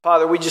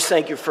Father, we just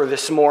thank you for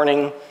this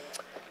morning.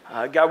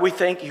 God, we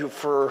thank you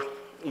for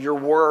your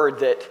word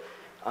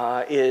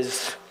that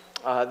is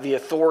the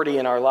authority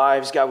in our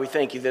lives. God, we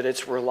thank you that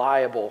it's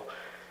reliable.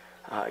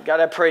 God,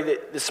 I pray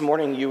that this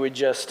morning you would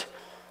just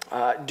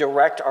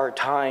direct our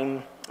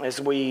time as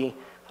we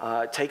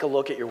take a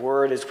look at your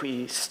word, as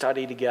we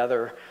study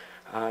together.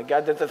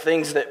 God, that the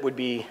things that would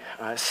be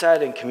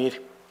said and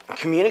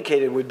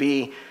communicated would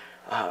be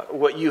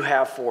what you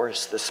have for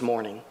us this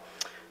morning.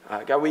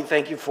 God, we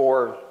thank you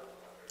for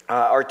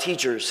our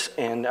teachers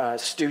and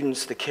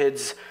students, the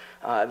kids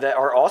that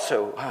are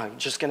also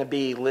just going to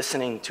be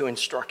listening to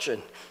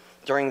instruction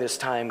during this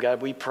time.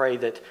 God, we pray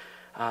that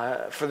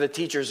for the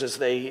teachers as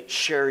they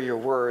share your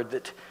word,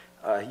 that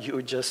you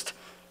would just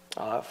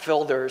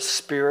fill their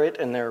spirit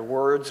and their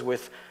words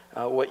with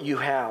what you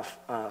have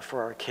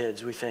for our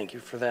kids. We thank you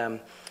for them.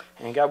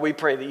 And God, we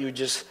pray that you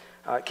just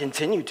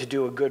continue to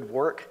do a good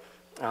work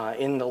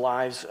in the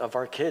lives of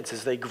our kids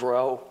as they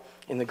grow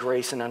in the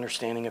grace and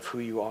understanding of who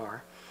you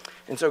are.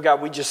 And so,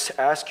 God, we just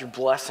ask your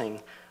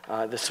blessing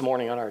this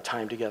morning on our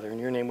time together. In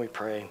your name we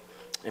pray.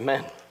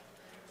 Amen.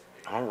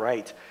 All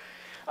right.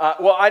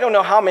 Well, I don't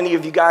know how many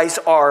of you guys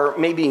are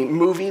maybe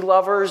movie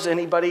lovers.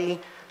 Anybody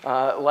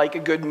like a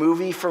good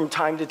movie from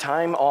time to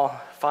time? All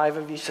 5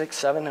 of you, 6,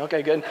 7?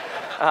 Okay, good.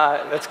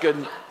 That's good.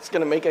 It's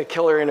going to make a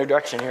killer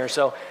introduction here.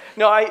 So,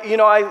 no,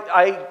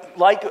 I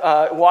like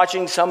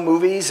watching some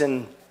movies,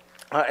 and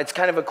it's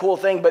kind of a cool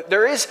thing. But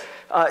there is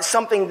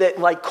something that,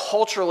 like,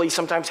 culturally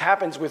sometimes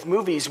happens with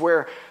movies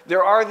where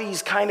there are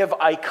these kind of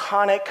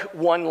iconic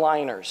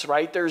one-liners,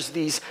 right? There's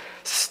these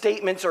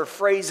statements or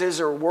phrases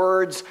or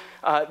words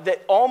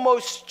that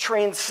almost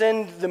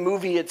transcend the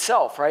movie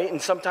itself, right?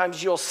 And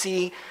sometimes you'll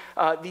see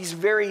these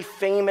very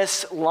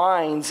famous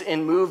lines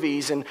in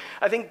movies. And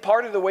I think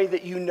part of the way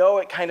that you know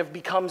it kind of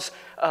becomes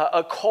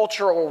a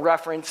cultural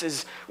reference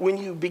is when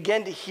you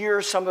begin to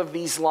hear some of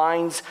these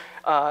lines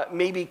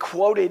maybe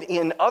quoted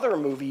in other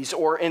movies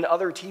or in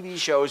other TV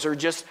shows, or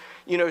just,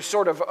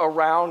 sort of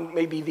around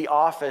maybe The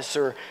Office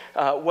or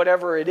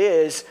whatever it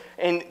is,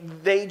 and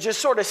they just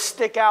sort of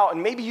stick out,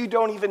 and maybe you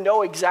don't even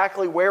know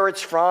exactly where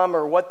it's from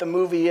or what the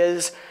movie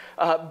is,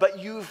 but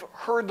you've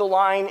heard the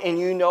line and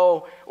you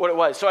know what it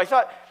was. So I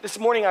thought this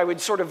morning I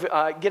would sort of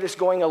get us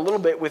going a little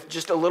bit with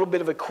just a little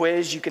bit of a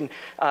quiz. You can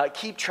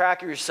keep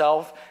track of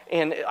yourself,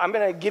 and I'm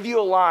going to give you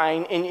a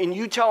line, and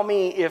you tell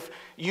me if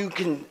you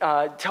can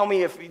tell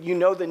me if you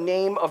know the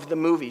name of the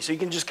movie. So you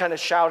can just kind of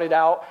shout it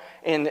out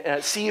and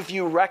see if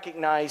you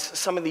recognize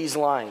some of these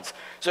lines.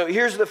 So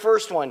here's the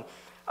first one.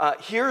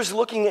 Here's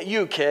looking at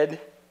you, kid.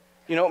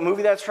 You know what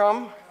movie that's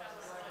from?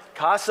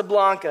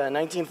 Casablanca,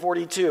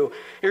 1942.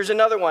 Here's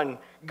another one.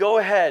 Go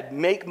ahead,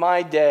 make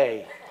my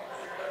day.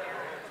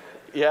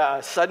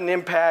 Yeah, Sudden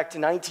Impact,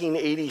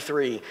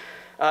 1983.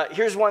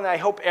 Here's one that I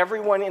hope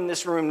everyone in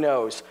this room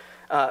knows.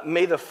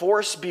 May the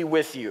Force be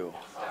with you.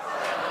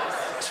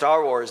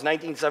 Star Wars,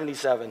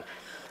 1977.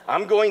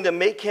 I'm going to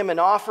make him an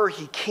offer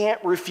he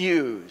can't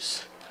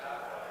refuse.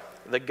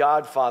 The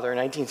Godfather,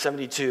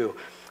 1972.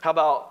 How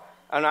about,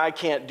 and I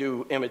can't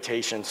do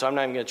imitation, so I'm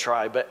not even going to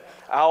try, but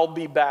I'll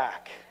Be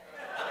Back.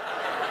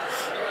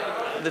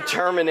 The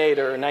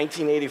Terminator,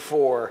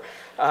 1984.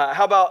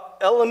 How about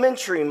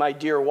Elementary, my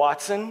dear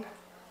Watson?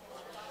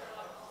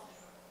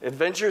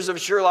 Adventures of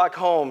Sherlock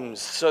Holmes.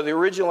 So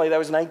originally that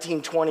was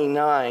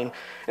 1929.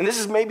 And this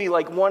is maybe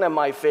like one of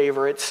my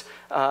favorites.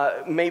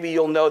 Maybe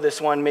you'll know this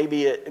one.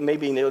 Maybe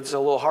it's a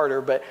little harder.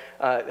 But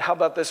how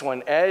about this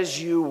one?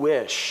 As You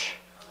Wish.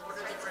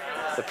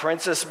 The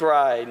Princess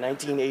Bride,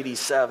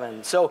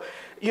 1987. So,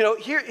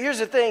 here's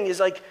the thing is,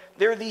 like,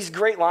 there are these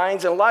great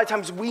lines, and a lot of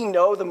times we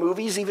know the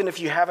movies, even if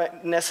you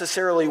haven't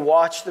necessarily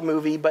watched the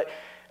movie, but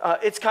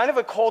it's kind of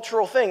a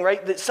cultural thing,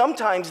 right? That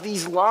sometimes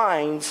these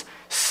lines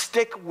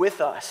stick with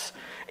us,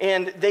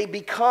 and they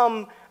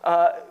become,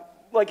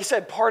 like I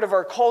said, part of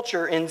our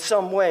culture in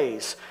some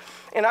ways.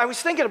 And I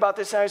was thinking about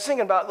this, and I was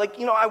thinking about,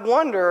 I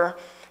wonder,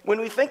 when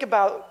we think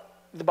about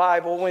the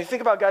Bible, when we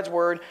think about God's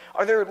Word,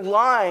 are there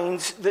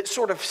lines that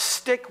sort of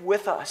stick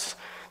with us?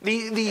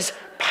 These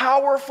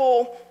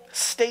powerful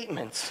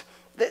statements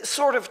that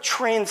sort of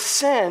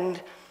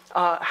transcend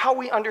how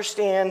we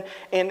understand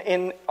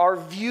and our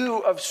view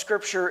of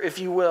Scripture, if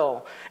you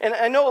will. And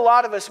I know a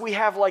lot of us, we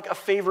have like a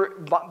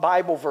favorite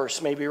Bible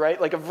verse maybe, right?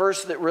 Like a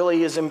verse that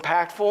really is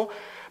impactful.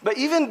 But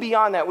even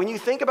beyond that, when you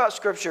think about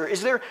Scripture,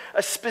 is there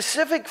a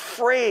specific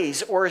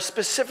phrase or a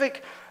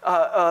specific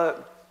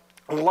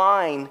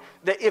line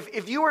that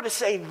if you were to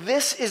say,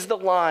 this is the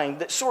line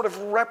that sort of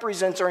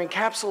represents or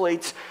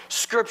encapsulates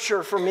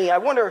Scripture for me, I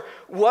wonder,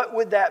 what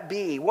would that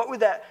be? What would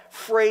that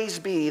phrase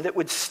be that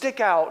would stick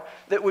out,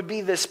 that would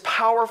be this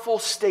powerful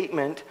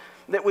statement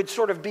that would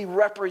sort of be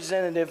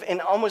representative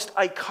and almost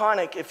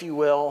iconic, if you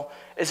will,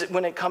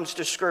 when it comes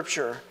to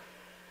Scripture?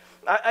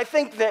 I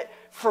think that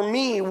for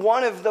me,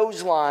 one of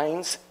those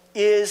lines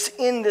is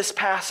in this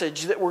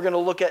passage that we're going to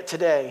look at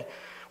today.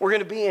 We're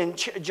going to be in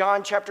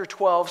John chapter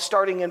 12,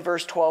 starting in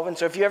verse 12. And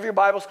so if you have your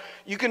Bibles,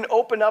 you can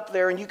open up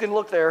there and you can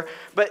look there.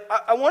 But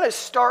I want to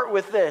start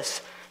with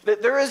this,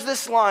 that there is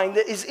this line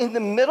that is in the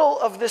middle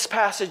of this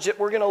passage that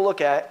we're going to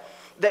look at,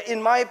 that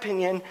in my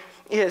opinion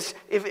is,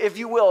 if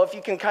you will, if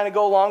you can kind of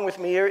go along with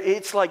me,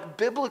 it's like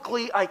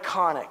biblically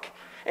iconic.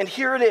 And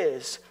here it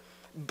is.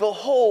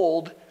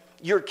 Behold,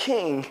 your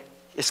king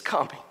is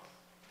coming.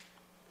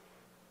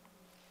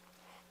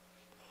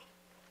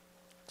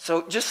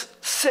 So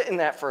just sit in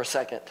that for a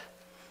second.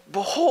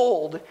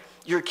 Behold,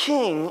 your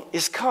king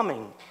is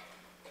coming.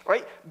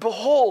 Right?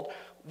 Behold,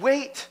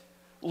 wait,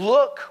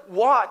 look,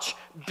 watch,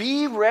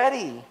 be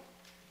ready.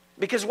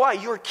 Because why?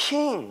 Your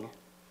king.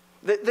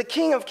 The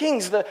King of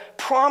Kings, the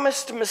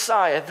promised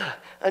Messiah, the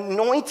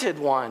anointed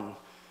one,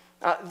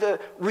 the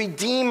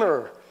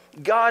Redeemer,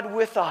 God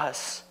with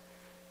us.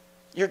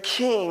 Your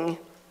King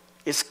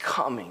is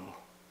coming.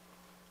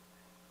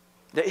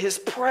 That his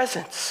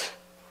presence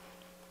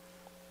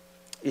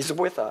is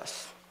with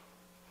us.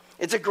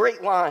 It's a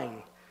great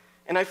line.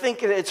 And I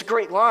think it's a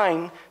great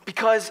line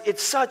because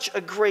it's such a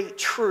great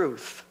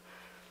truth.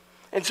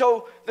 And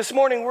so this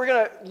morning we're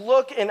going to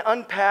look and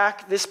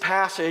unpack this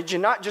passage,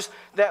 and not just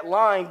that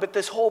line, but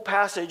this whole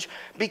passage,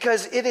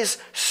 because it is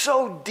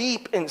so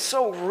deep and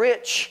so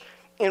rich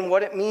in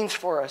what it means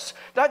for us.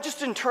 Not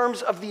just in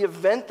terms of the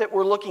event that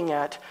we're looking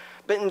at,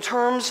 but in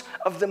terms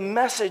of the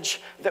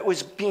message that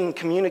was being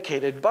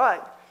communicated.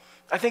 But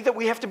I think that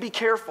we have to be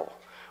careful.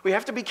 We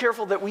have to be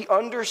careful that we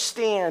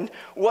understand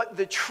what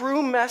the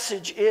true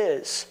message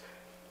is,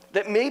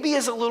 that maybe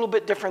is a little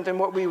bit different than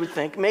what we would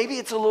think. Maybe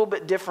it's a little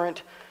bit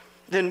different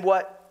than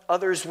what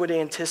others would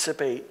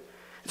anticipate.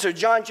 So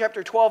John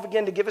chapter 12,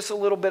 again, to give us a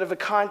little bit of a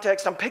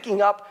context, I'm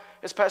picking up,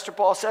 as Pastor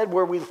Paul said,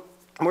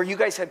 where you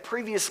guys had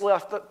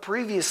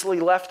previously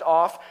left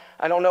off.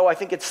 I don't know, I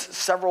think it's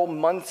several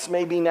months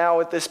maybe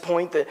now at this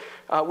point that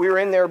we were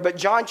in there. But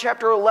John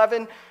chapter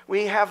 11,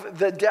 we have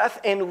the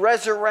death and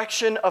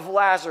resurrection of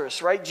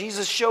Lazarus, right?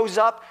 Jesus shows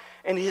up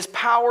and his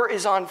power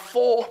is on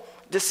full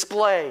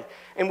display.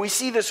 And we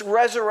see this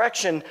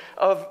resurrection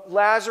of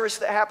Lazarus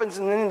that happens.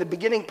 And then in the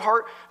beginning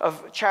part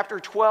of chapter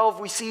 12,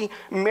 we see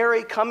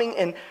Mary coming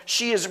and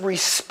she is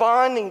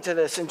responding to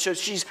this. And so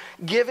she's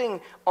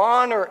giving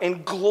honor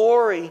and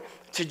glory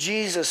to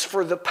Jesus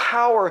for the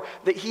power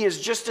that he has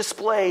just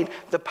displayed,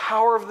 the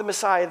power of the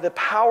Messiah, the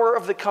power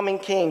of the coming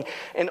King.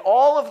 And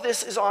all of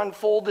this is on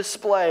full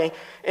display.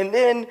 And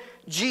then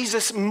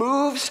Jesus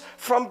moves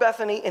from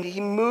Bethany and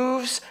he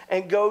moves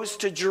and goes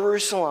to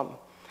Jerusalem.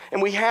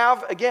 And we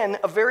have, again,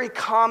 a very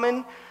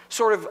common,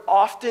 sort of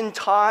often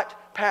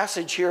taught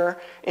passage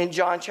here in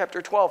John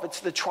chapter 12. It's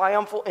the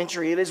triumphal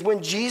entry. It is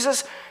when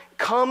Jesus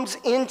comes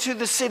into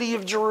the city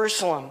of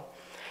Jerusalem.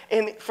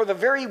 And for the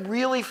very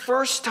really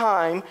first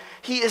time,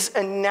 he is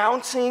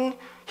announcing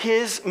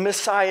his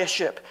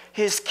messiahship,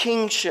 his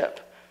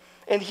kingship.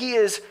 And he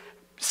is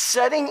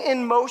setting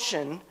in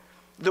motion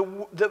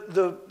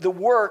the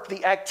work,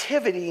 the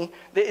activity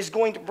that is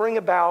going to bring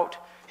about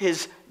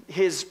his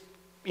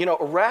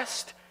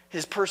arrest,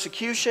 his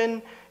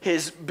persecution,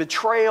 his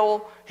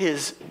betrayal,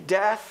 his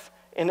death,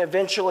 and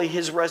eventually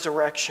his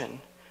resurrection.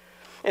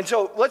 And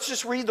so let's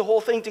just read the whole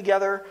thing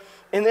together.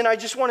 And then I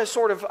just want to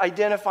sort of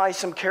identify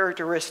some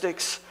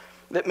characteristics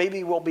that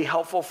maybe will be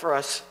helpful for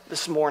us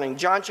this morning.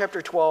 John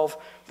chapter 12,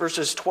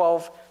 verses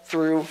 12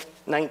 through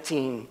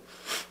 19.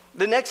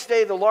 The next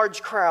day, the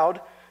large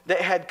crowd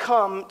that had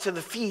come to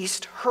the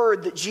feast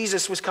heard that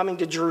Jesus was coming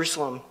to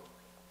Jerusalem.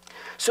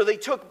 So they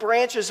took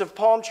branches of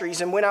palm trees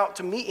and went out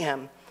to meet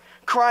him,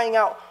 crying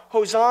out,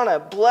 "Hosanna,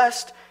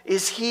 blessed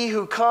is he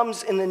who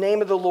comes in the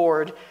name of the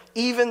Lord,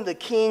 even the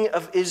King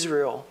of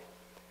Israel."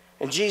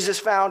 And Jesus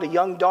found a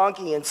young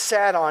donkey and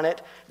sat on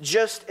it,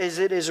 just as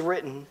it is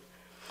written,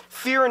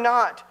 "Fear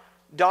not,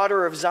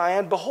 daughter of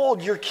Zion.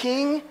 Behold, your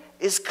king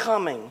is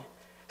coming,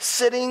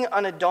 sitting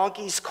on a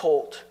donkey's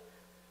colt."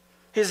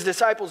 His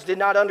disciples did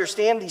not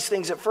understand these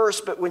things at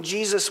first, but when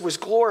Jesus was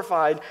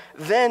glorified,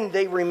 then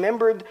they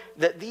remembered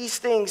that these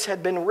things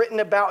had been written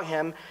about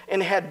him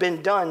and had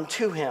been done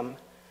to him.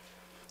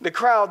 The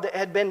crowd that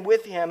had been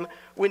with him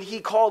when he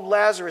called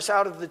Lazarus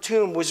out of the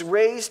tomb was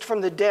raised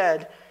from the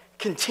dead,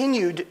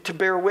 continued to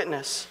bear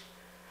witness.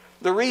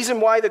 The reason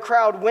why the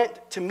crowd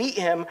went to meet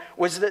him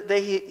was that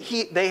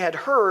they had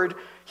heard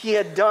he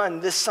had done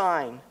this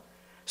sign.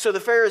 So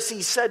the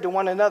Pharisees said to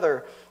one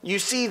another, "You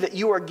see that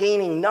you are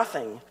gaining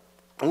nothing.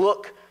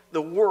 Look,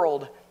 the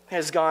world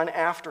has gone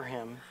after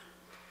him."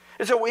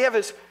 And so we have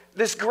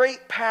this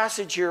great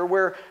passage here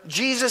where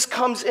Jesus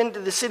comes into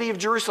the city of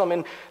Jerusalem.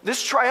 And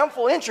this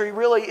triumphal entry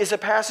really is a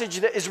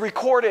passage that is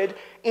recorded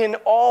in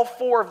all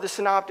four of the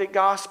synoptic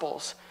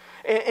gospels.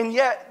 And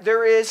yet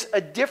there is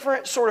a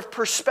different sort of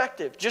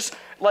perspective, just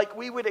like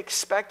we would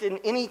expect in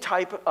any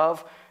type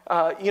of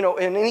in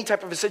any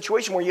type of a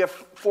situation where you have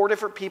four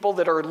different people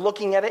that are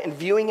looking at it and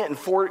viewing it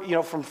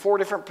from four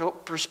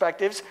different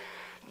perspectives.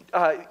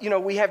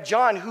 We have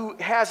John, who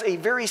has a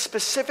very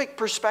specific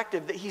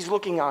perspective that he's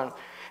looking on.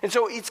 And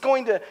so it's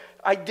going to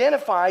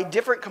identify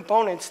different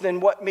components than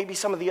what maybe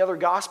some of the other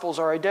gospels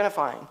are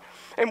identifying.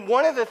 And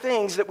one of the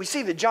things that we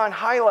see that John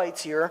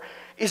highlights here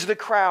is the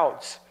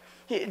crowds.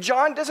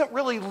 John doesn't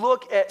really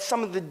look at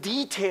some of the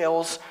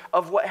details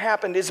of what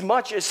happened as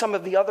much as some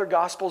of the other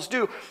Gospels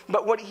do.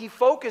 But what he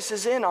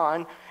focuses in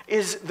on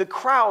is the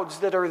crowds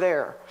that are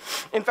there.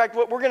 In fact,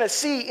 what we're going to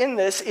see in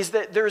this is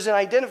that there's an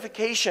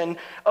identification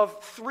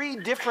of three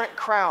different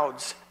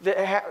crowds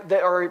that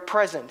are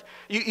present.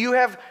 You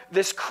have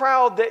this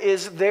crowd that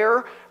is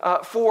there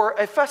for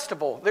a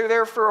festival. They're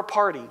there for a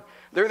party.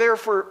 They're there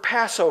for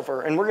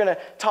Passover, and we're going to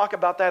talk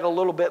about that a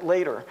little bit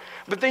later.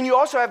 But then you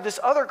also have this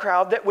other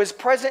crowd that was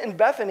present in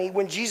Bethany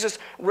when Jesus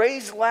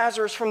raised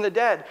Lazarus from the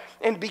dead.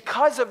 And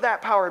because of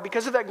that power,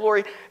 because of that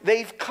glory,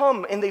 they've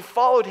come and they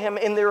followed him,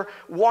 and they're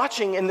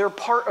watching, and they're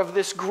part of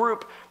this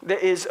group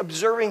that is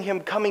observing him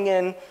coming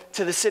in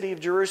to the city of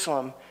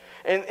Jerusalem.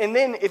 And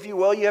then, if you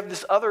will, you have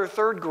this other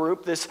third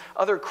group, this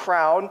other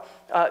crowd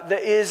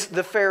that is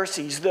the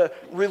Pharisees, the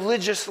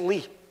religious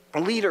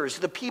leaders,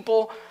 the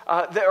people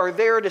that are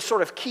there to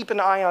sort of keep an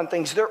eye on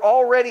things. They're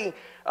already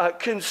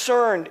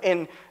concerned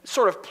and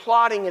sort of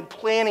plotting and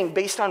planning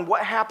based on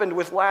what happened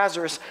with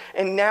Lazarus,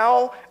 and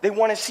now they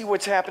want to see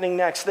what's happening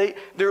next.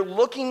 They're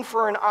looking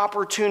for an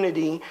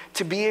opportunity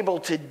to be able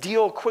to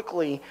deal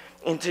quickly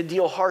and to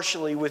deal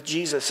harshly with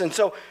Jesus. And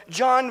so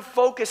John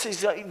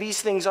focuses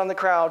these things on the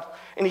crowd,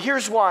 and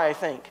here's why, I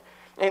think.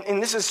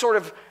 And this is sort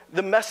of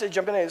the message.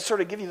 I'm going to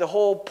sort of give you the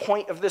whole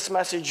point of this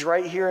message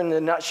right here in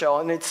the nutshell,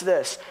 and it's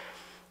this,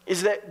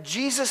 is that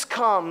Jesus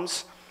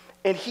comes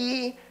and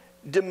he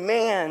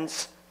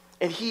demands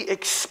and he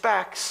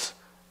expects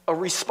a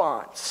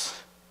response.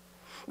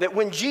 That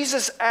when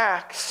Jesus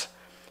acts,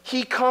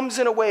 he comes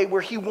in a way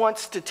where he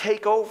wants to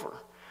take over,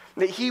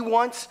 that he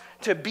wants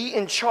to be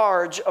in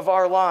charge of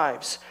our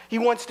lives. He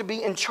wants to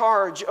be in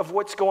charge of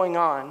what's going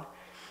on.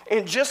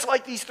 And just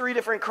like these three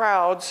different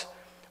crowds,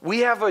 we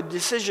have a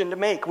decision to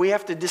make. We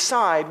have to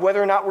decide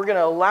whether or not we're going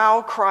to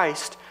allow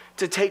Christ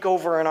to take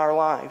over in our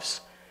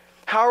lives.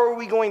 How are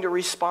we going to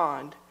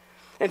respond?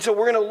 And so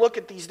we're going to look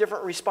at these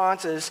different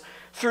responses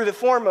through the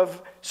form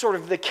of sort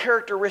of the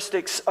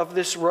characteristics of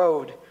this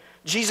road.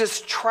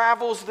 Jesus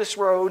travels this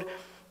road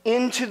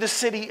into the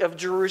city of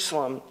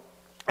Jerusalem.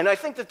 And I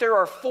think that there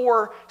are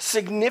four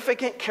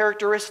significant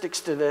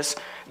characteristics to this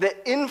that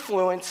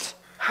influence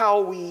how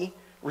we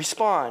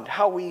respond,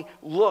 how we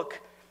look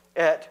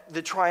at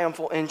the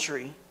triumphal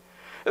entry.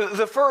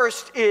 The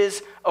first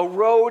is a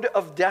road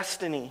of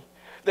destiny.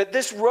 That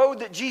this road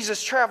that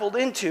Jesus traveled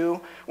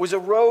into was a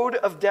road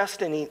of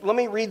destiny. Let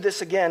me read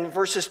this again,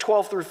 verses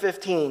 12 through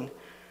 15.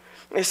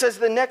 It says,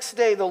 "The next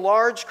day the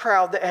large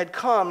crowd that had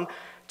come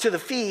to the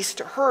feast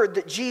heard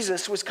that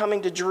Jesus was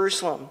coming to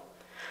Jerusalem.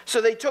 So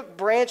they took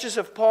branches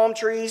of palm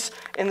trees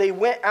and they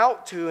went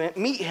out to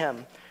meet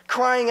him,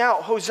 crying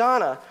out,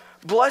 'Hosanna!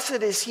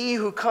 Blessed is he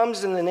who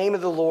comes in the name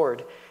of the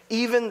Lord,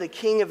 even the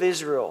King of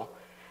Israel.'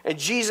 And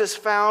Jesus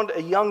found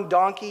a young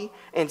donkey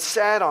and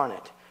sat on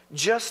it,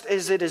 just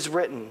as it is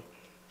written,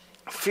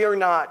 'Fear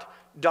not,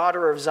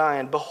 daughter of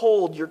Zion.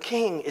 Behold, your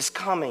king is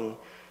coming,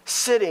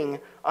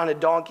 sitting on a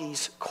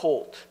donkey's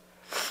colt.'"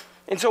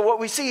 And so what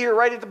we see here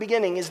right at the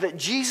beginning is that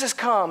Jesus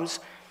comes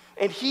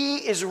and he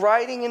is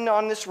riding in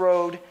on this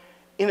road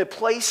in a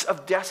place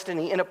of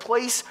destiny, in a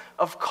place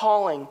of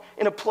calling,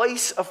 in a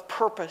place of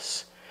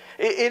purpose.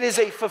 It is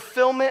a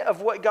fulfillment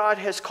of what God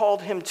has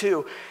called him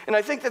to. And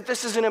I think that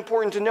this is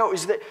important to note,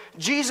 is that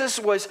Jesus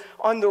was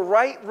on the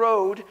right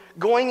road,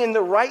 going in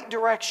the right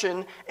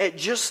direction at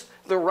just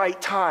the right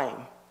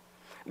time.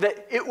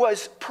 That it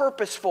was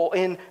purposeful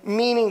and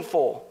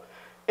meaningful.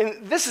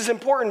 And this is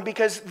important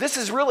because this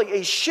is really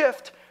a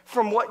shift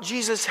from what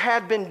Jesus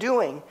had been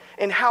doing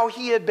and how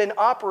he had been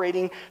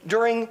operating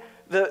during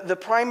the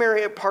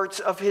primary parts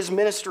of his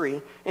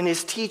ministry and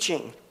his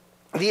teaching.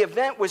 The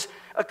event was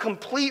a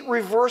complete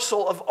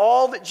reversal of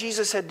all that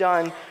Jesus had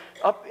done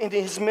up into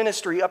his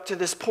ministry up to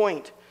this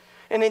point.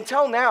 And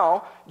until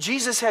now,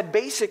 Jesus had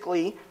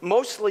basically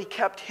mostly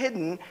kept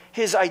hidden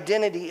his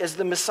identity as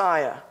the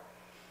Messiah.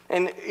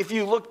 And if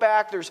you look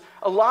back, there's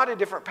a lot of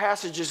different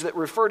passages that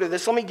refer to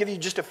this. Let me give you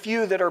just a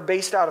few that are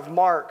based out of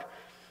Mark.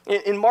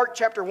 In Mark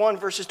chapter 1,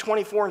 verses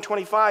 24 and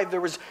 25,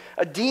 there was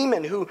a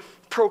demon who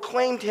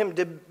proclaimed him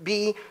to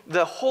be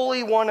the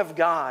Holy One of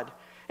God.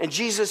 And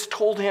Jesus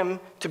told him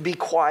to be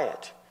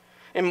quiet.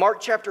 In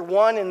Mark chapter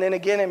 1 and then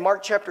again in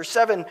Mark chapter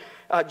 7,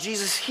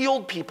 Jesus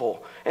healed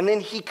people. And then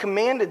he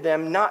commanded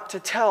them not to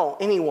tell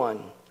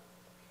anyone.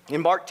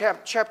 In Mark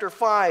chapter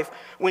 5,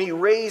 when he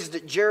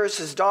raised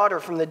Jairus'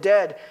 daughter from the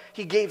dead,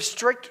 he gave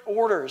strict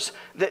orders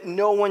that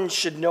no one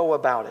should know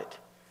about it.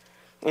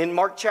 In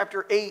Mark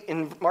chapter 8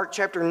 and Mark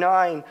chapter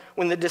 9,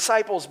 when the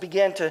disciples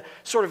began to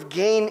sort of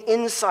gain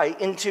insight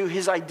into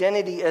his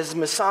identity as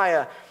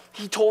Messiah,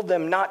 he told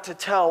them not to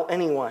tell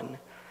anyone.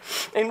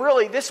 And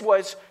really, this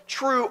was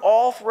true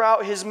all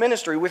throughout his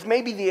ministry, with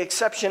maybe the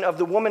exception of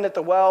the woman at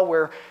the well,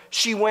 where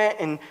she went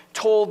and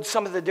told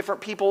some of the different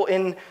people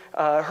in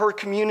her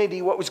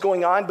community what was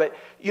going on. But,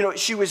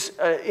 she was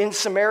in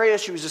Samaria.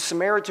 She was a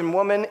Samaritan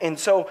woman. And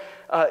so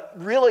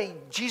really,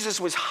 Jesus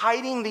was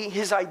hiding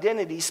his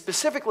identity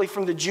specifically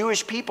from the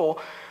Jewish people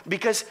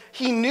because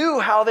he knew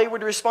how they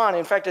would respond.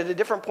 In fact, at a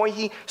different point,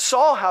 he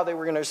saw how they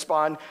were going to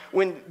respond.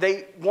 When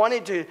they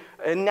wanted to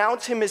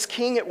announce him as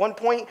king, at one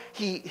point,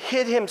 he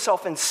hid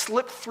himself and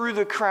slipped through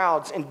the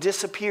crowds and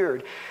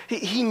disappeared.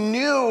 He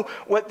knew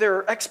what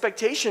their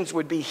expectations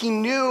would be. He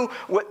knew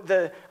what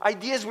the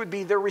ideas would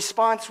be, their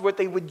response, what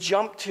they would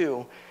jump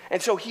to.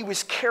 And so he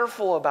was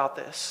careful about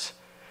this.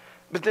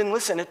 But then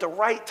listen, at the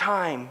right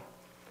time,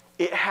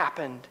 it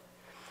happened.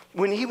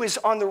 When he was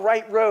on the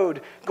right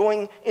road,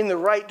 going in the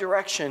right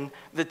direction,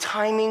 the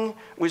timing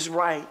was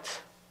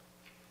right.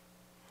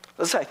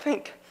 Listen, I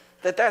think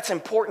that that's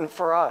important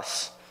for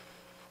us.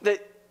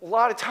 That a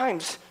lot of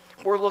times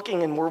we're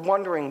looking and we're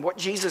wondering what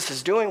Jesus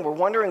is doing. We're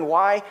wondering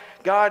why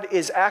God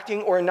is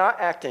acting or not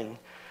acting.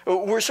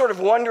 We're sort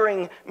of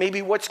wondering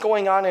maybe what's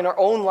going on in our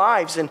own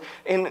lives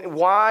and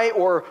why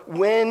or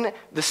when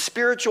the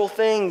spiritual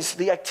things,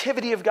 the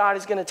activity of God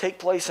is going to take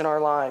place in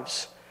our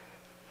lives.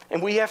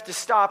 And we have to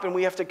stop and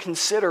we have to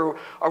consider,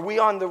 are we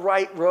on the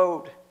right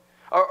road?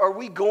 Are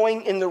we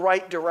going in the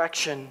right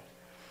direction?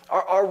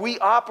 Are we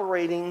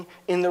operating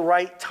in the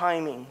right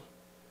timing?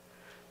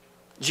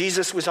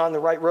 Jesus was on the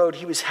right road.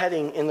 He was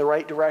heading in the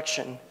right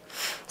direction.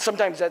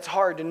 Sometimes that's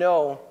hard to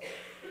know.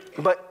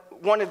 But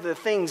one of the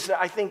things that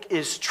I think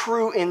is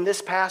true in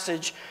this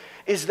passage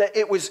is that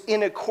it was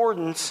in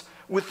accordance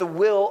with the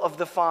will of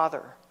the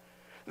Father.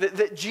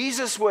 That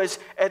Jesus was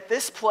at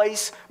this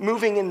place,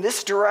 moving in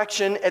this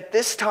direction at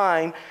this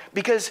time,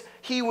 because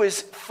he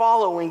was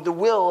following the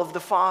will of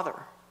the Father.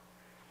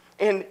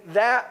 And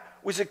that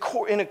was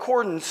in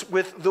accordance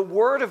with the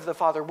word of the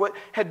Father, what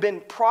had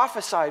been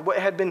prophesied, what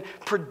had been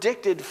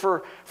predicted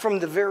from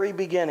the very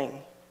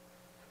beginning.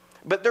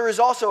 But there is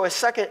also a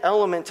second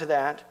element to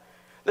that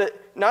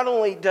not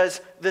only does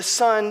the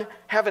Son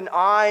have an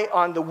eye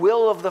on the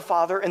will of the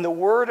Father and the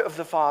word of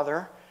the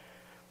Father,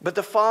 but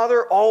the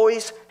Father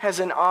always has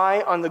an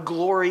eye on the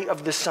glory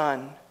of the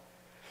Son.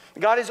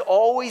 God is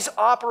always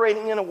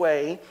operating in a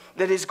way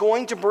that is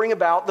going to bring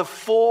about the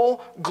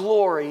full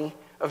glory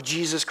of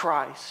Jesus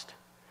Christ.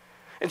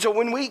 And so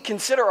when we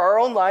consider our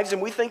own lives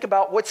and we think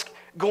about what's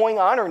going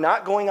on or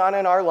not going on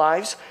in our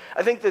lives,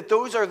 I think that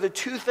those are the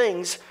two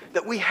things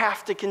that we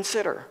have to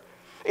consider.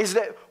 Is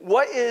that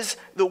what is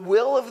the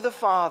will of the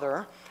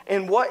Father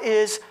and what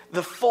is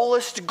the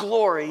fullest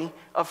glory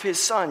of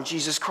his Son,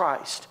 Jesus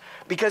Christ?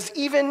 Because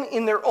even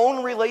in their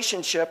own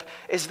relationship,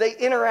 as they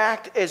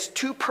interact as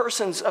two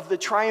persons of the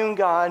triune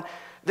God,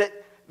 that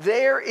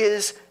there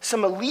is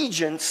some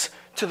allegiance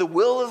to the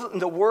will of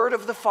the word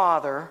of the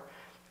Father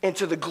and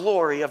to the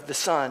glory of the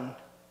Son.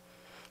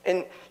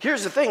 And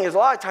here's the thing, is a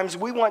lot of times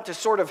we want to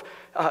sort of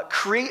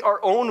create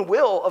our own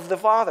will of the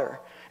Father.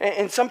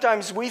 And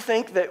sometimes we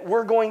think that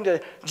we're going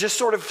to just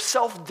sort of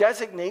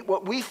self-designate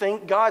what we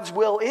think God's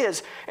will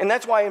is. And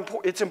that's why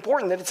it's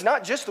important that it's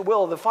not just the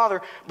will of the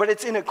Father, but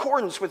it's in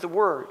accordance with the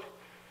Word.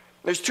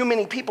 There's too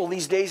many people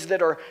these days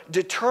that are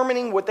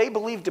determining what they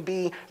believe to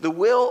be the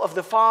will of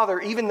the Father,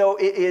 even though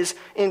it is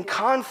in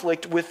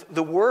conflict with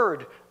the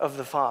Word of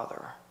the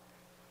Father.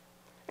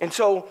 And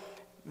so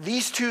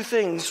these two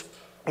things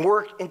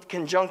work in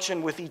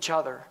conjunction with each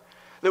other.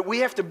 That we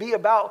have to be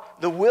about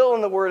the will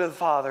and the word of the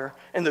Father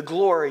and the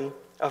glory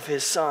of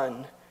his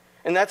Son.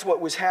 And that's what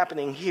was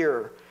happening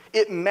here.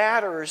 It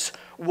matters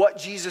what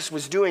Jesus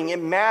was doing. It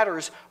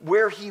matters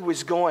where he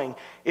was going.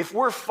 If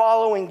we're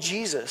following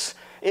Jesus,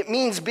 it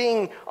means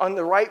being on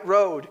the right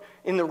road,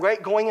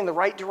 going in the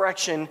right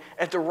direction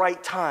at the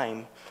right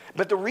time.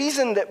 But the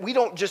reason that we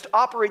don't just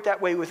operate that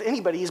way with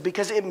anybody is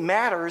because it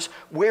matters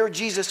where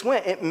Jesus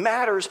went. It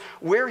matters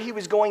where he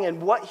was going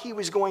and what he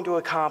was going to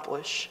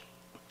accomplish.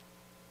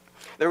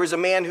 There was a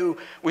man who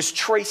was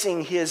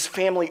tracing his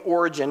family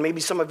origin. Maybe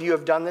some of you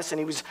have done this, and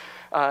he was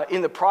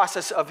in the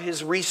process of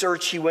his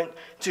research. He went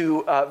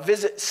to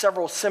visit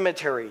several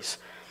cemeteries,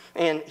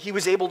 and he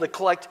was able to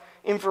collect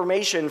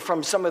information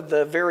from some of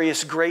the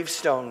various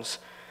gravestones.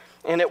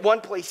 And at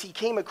one place, he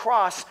came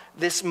across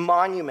this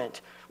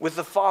monument with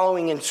the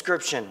following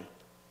inscription.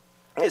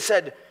 It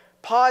said,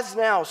 "Pause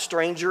now,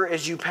 stranger,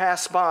 as you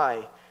pass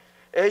by.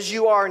 As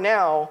you are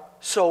now,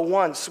 so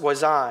once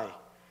was I.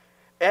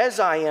 As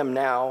I am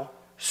now,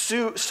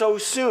 so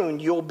soon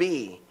you'll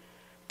be.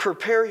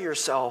 Prepare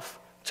yourself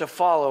to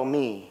follow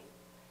me."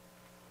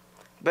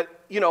 But,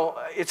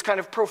 it's kind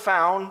of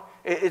profound.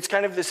 It's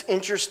kind of this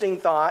interesting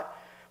thought.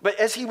 But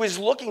as he was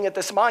looking at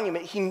this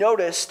monument, he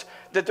noticed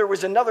that there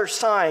was another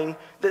sign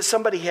that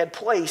somebody had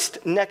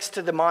placed next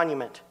to the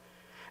monument.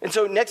 And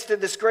so next to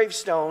this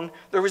gravestone,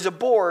 there was a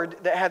board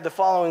that had the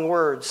following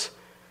words.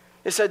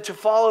 It said, "To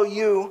follow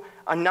you,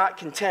 I'm not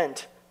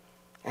content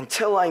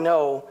until I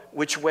know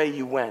which way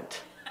you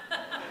went."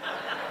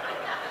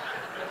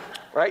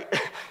 Right?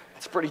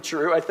 It's pretty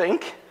true, I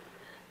think.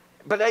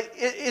 But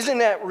isn't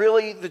that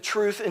really the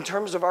truth in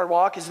terms of our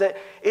walk? Is that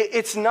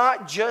it's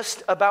not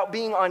just about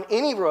being on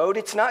any road.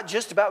 It's not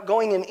just about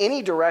going in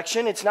any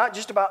direction. It's not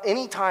just about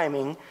any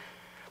timing.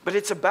 But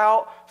it's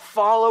about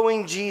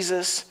following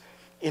Jesus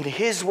in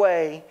his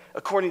way,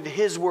 according to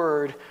his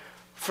word,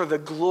 for the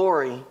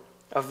glory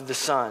of the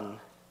Son.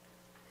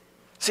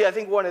 See, I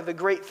think one of the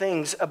great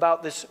things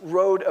about this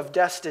road of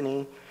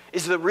destiny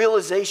is the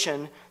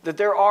realization that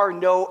there are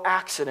no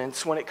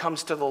accidents when it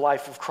comes to the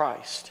life of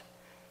Christ.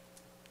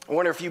 I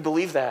wonder if you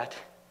believe that.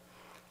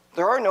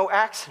 There are no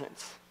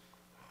accidents.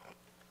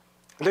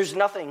 There's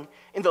nothing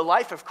in the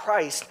life of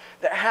Christ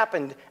that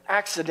happened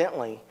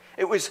accidentally.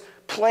 It was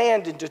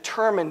planned and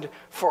determined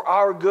for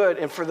our good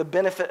and for the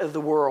benefit of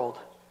the world.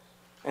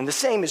 And the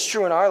same is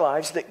true in our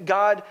lives, that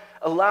God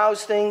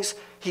allows things,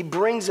 he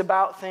brings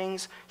about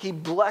things, he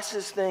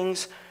blesses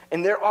things,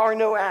 and there are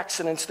no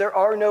accidents, there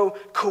are no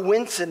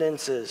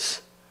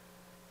coincidences.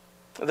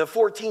 The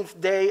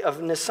 14th day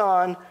of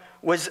Nisan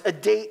was a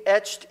date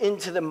etched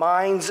into the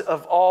minds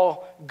of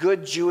all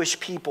good Jewish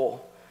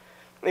people.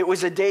 It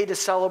was a day to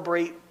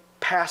celebrate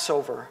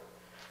Passover.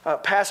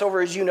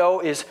 Passover, as you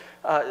know,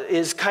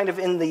 is kind of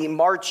in the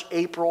March,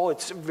 April.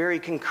 It's very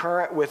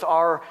concurrent with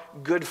our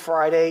Good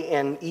Friday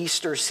and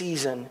Easter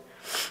season.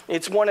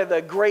 It's one of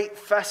the great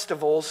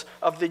festivals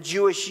of the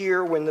Jewish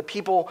year when the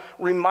people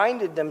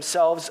reminded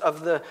themselves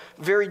of the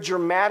very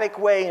dramatic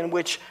way in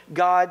which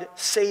God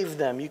saved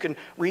them. You can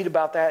read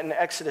about that in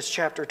Exodus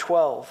chapter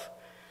 12.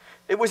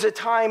 It was a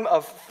time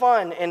of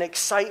fun and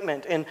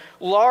excitement, and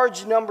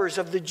large numbers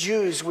of the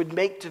Jews would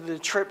make the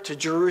trip to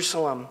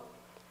Jerusalem.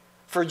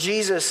 For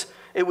Jesus,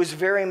 it was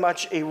very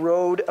much a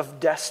road of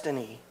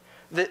destiny.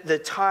 The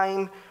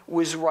time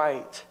was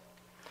right.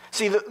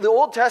 See, the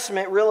Old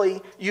Testament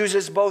really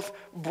uses both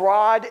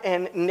broad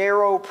and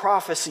narrow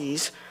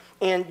prophecies,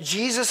 and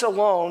Jesus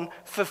alone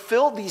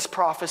fulfilled these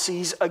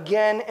prophecies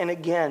again and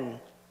again.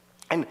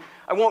 And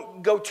I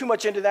won't go too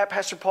much into that.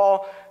 Pastor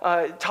Paul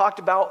talked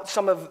about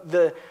some of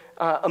the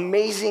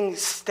amazing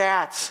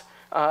stats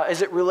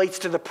as it relates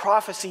to the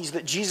prophecies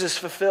that Jesus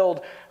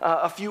fulfilled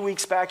a few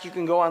weeks back. You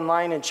can go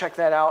online and check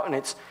that out, and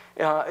it's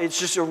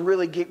just a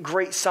really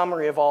great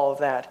summary of all of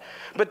that.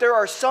 But there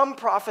are some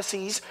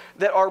prophecies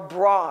that are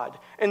broad,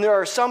 and there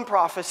are some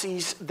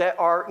prophecies that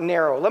are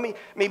narrow. Let me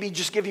maybe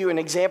just give you an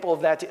example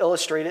of that to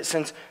illustrate it,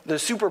 since the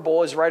Super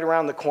Bowl is right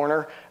around the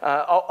corner.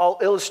 I'll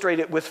illustrate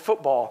it with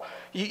football.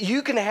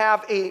 You can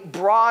have a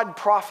broad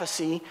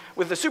prophecy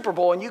with the Super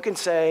Bowl, and you can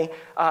say,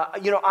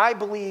 I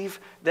believe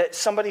that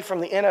somebody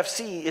from the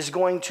NFC is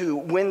going to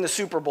win the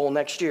Super Bowl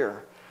next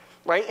year.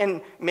 Right?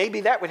 And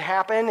maybe that would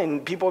happen,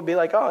 and people would be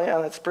like, oh, yeah,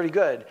 that's pretty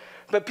good.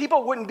 But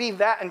people wouldn't be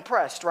that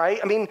impressed, right?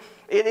 I mean,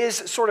 it is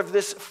sort of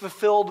this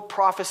fulfilled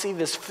prophecy,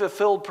 this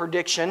fulfilled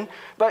prediction,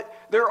 but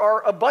there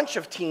are a bunch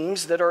of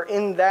teams that are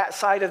in that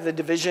side of the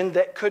division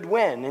that could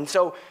win. And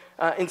so,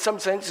 in some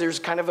sense, there's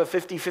kind of a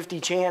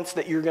 50-50 chance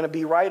that you're going to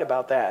be right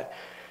about that.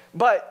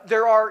 But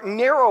there are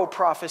narrow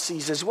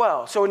prophecies as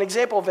well. So an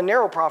example of a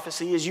narrow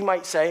prophecy is you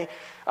might say,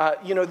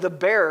 the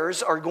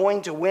Bears are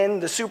going to win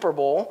the Super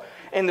Bowl,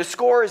 and the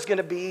score is going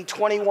to be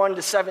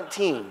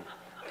 21-17.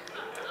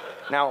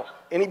 Now,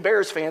 any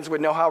Bears fans would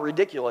know how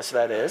ridiculous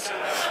that is.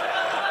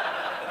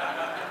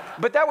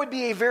 But that would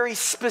be a very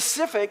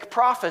specific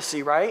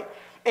prophecy, right?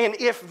 And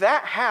if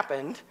that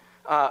happened,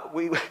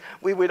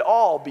 we would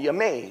all be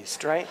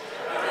amazed, right?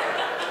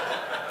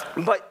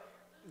 But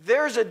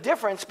there's a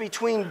difference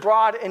between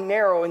broad and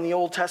narrow in the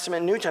Old Testament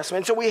and New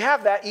Testament. So we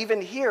have that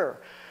even here.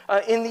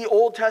 In the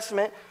Old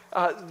Testament,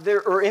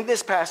 in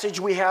this passage,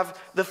 we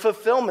have the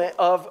fulfillment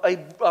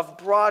of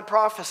broad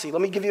prophecy. Let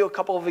me give you a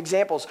couple of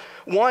examples.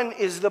 One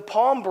is the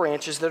palm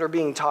branches that are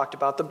being talked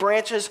about. The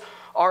branches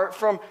are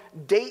from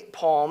date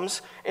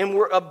palms and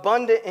were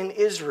abundant in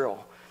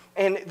Israel.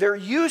 And their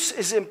use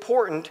is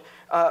important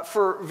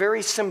for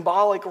very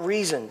symbolic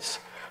reasons.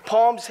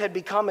 Palms had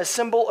become a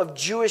symbol of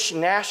Jewish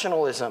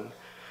nationalism.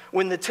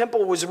 When the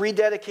temple was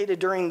rededicated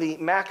during the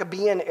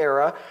Maccabean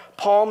era,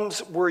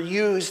 palms were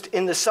used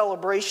in the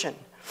celebration.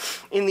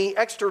 In the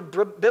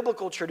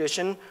extra-biblical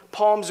tradition,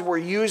 palms were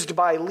used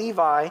by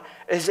Levi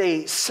as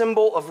a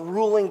symbol of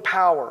ruling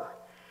power.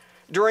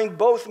 During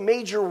both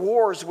major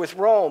wars with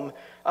Rome,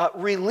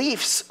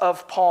 reliefs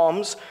of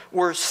palms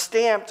were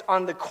stamped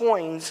on the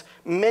coins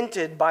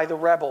minted by the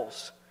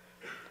rebels.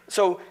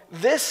 So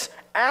this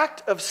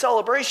act of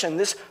celebration,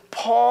 this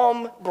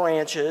palm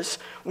branches,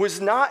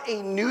 was not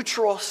a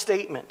neutral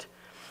statement.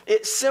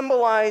 It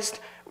symbolized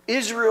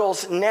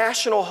Israel's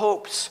national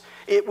hopes.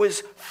 It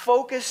was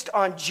focused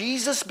on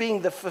Jesus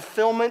being the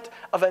fulfillment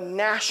of a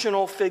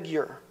national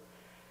figure.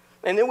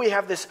 And then we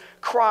have this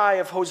cry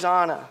of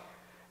Hosanna.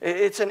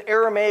 It's an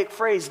Aramaic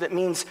phrase that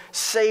means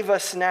save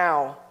us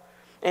now.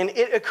 And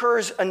it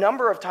occurs a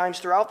number of times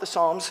throughout the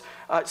Psalms.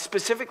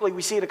 Specifically,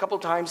 we see it a couple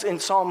of times in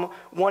Psalm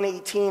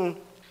 118.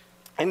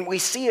 And we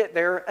see it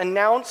there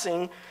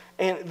announcing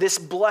this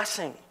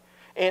blessing.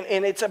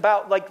 And it's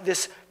about like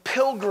this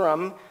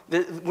pilgrim,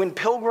 when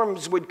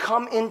pilgrims would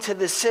come into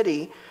the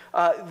city,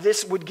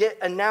 this would get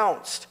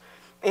announced.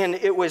 And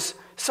it was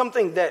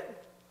something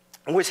that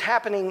was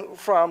happening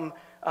from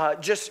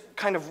just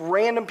kind of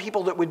random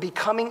people that would be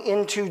coming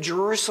into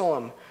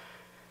Jerusalem.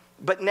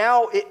 But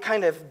now it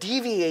kind of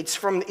deviates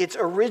from its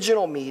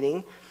original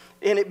meaning,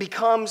 and it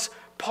becomes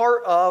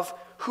part of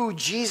who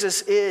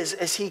Jesus is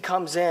as he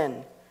comes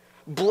in.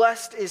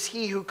 Blessed is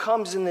he who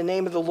comes in the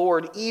name of the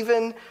Lord,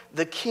 even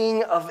the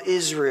King of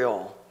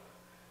Israel.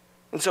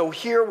 And so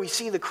here we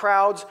see the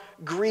crowds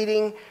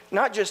greeting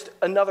not just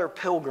another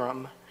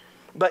pilgrim,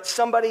 but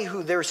somebody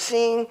who they're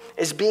seeing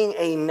as being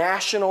a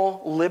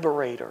national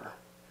liberator.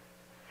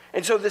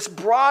 And so this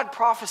broad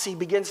prophecy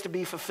begins to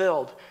be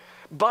fulfilled,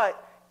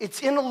 but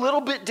it's in a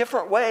little bit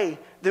different way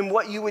than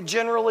what you would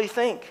generally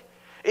think.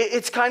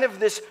 It's kind of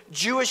this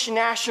Jewish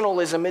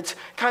nationalism. It's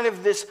kind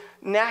of this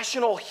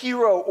national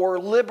hero or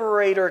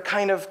liberator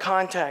kind of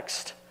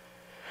context.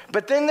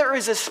 But then there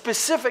is a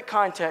specific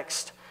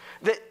context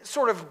that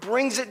sort of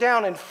brings it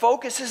down and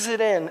focuses it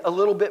in a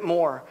little bit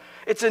more.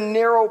 It's a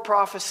narrow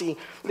prophecy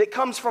that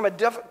comes from a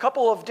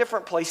couple of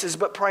different places,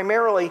 but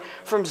primarily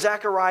from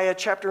Zechariah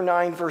chapter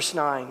 9, verse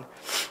 9.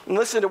 And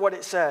listen to what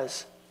it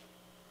says.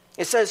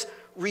 It says,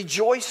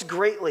 "Rejoice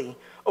greatly,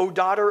 O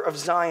daughter of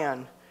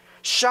Zion.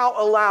 Shout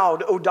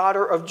aloud, O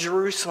daughter of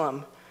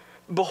Jerusalem.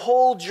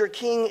 Behold, your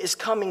king is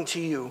coming to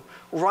you.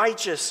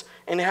 Righteous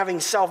and having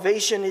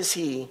salvation is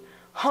he,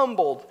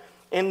 humbled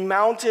and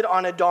mounted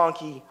on a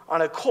donkey,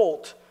 on a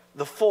colt,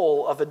 the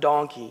foal of a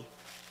donkey."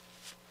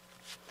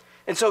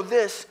 And so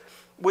this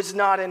was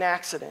not an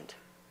accident.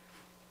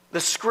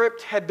 The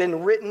script had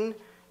been written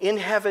in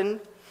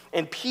heaven,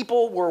 and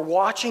people were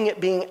watching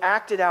it being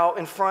acted out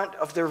in front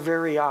of their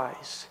very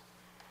eyes.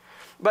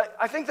 But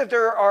I think that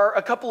there are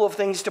a couple of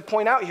things to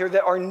point out here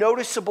that are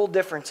noticeable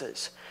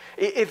differences.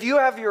 If you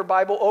have your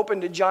Bible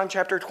open to John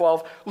chapter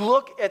 12,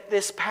 look at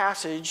this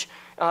passage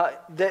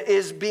that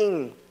is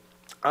being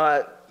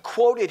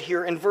quoted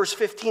here in verse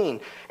 15.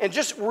 And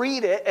just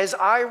read it as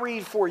I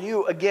read for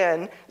you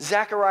again,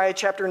 Zechariah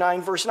chapter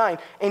 9, verse 9.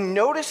 And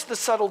notice the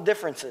subtle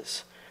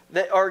differences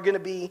that are going to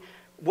be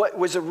what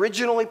was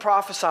originally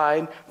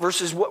prophesied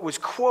versus what was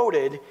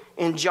quoted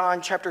in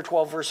John chapter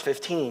 12, verse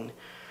 15.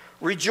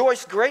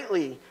 "Rejoice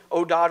greatly,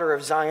 O daughter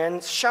of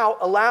Zion. Shout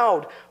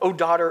aloud, O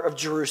daughter of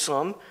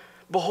Jerusalem.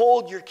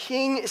 Behold, your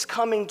king is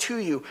coming to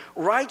you.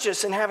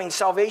 Righteous and having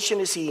salvation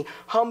is he,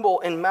 humble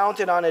and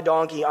mounted on a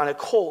donkey, on a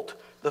colt,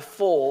 the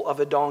foal of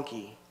a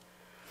donkey."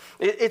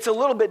 It's a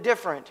little bit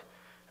different.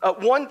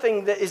 One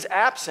thing that is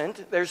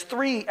absent, there's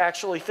three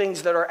actually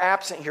things that are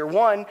absent here.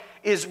 One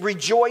is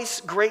rejoice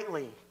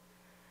greatly.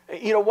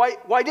 You know,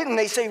 why didn't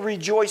they say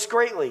rejoice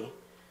greatly?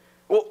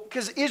 Well,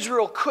 because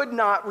Israel could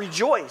not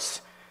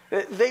rejoice.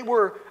 They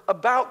were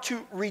about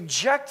to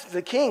reject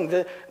the king.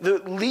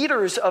 The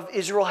leaders of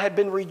Israel had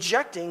been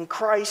rejecting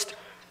Christ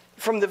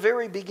from the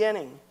very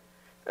beginning.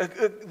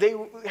 They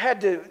had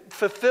to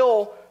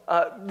fulfill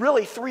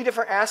really three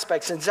different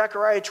aspects. In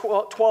Zechariah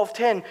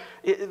 12:10,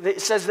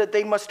 it says that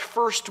they must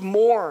first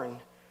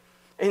mourn.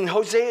 In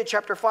Hosea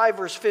chapter 5,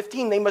 verse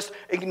 15, they must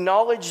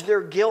acknowledge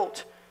their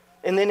guilt.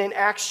 And then in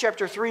Acts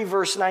chapter 3,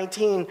 verse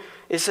 19,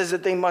 it says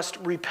that they must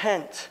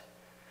repent.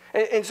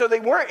 And so they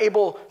weren't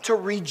able to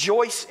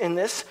rejoice in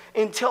this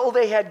until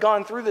they had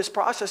gone through this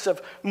process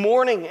of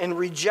mourning and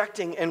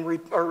rejecting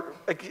or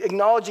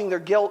acknowledging their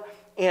guilt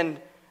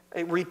and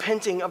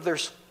repenting of their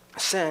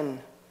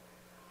sin.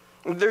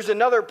 There's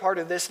another part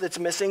of this that's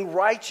missing,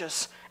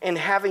 righteous and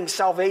having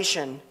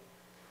salvation.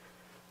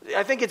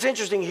 I think it's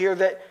interesting here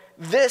that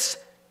this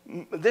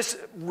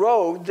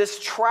road, this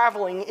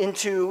traveling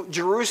into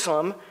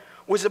Jerusalem,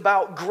 was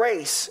about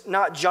grace,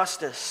 not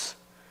justice.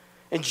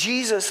 And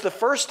Jesus, the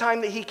first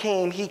time that he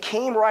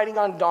came riding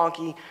on a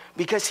donkey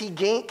because he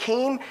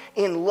came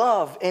in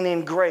love and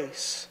in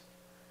grace.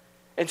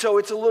 And so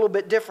it's a little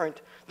bit different.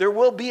 There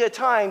will be a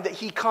time that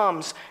he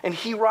comes and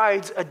he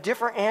rides a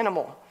different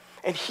animal.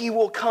 And he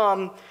will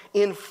come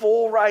in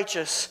full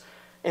righteous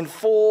and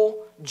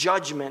full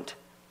judgment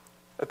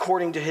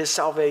according to his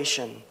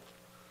salvation.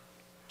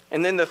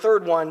 And then the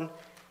third one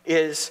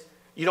is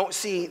you don't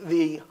see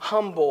the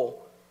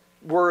humble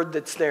word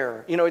that's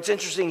there. You know, it's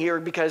interesting here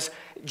because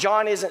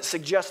John isn't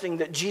suggesting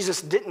that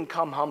Jesus didn't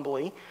come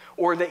humbly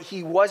or that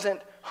he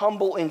wasn't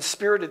humble in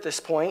spirit at this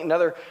point.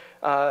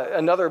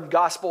 Another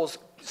gospel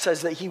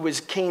says that he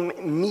came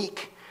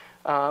meek.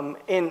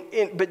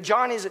 But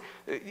John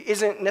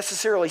isn't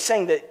necessarily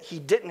saying that he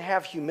didn't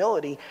have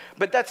humility,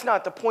 but that's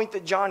not the point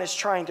that John is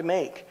trying to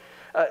make.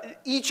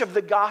 Each of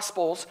the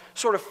gospels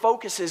sort of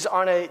focuses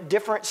on a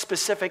different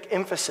specific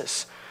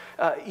emphasis.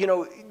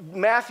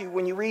 Matthew,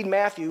 when you read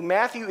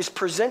Matthew is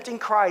presenting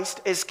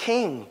Christ as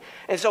king.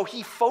 And so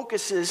he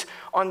focuses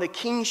on the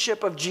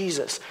kingship of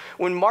Jesus.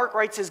 When Mark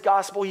writes his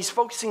gospel, he's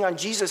focusing on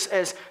Jesus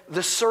as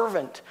the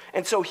servant.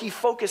 And so he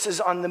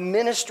focuses on the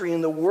ministry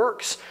and the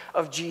works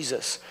of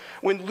Jesus.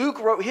 When Luke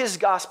wrote his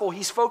gospel,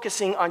 he's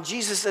focusing on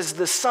Jesus as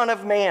the Son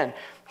of Man,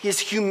 his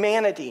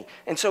humanity.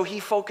 And so he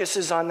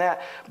focuses on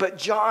that. But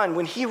John,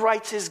 when he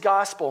writes his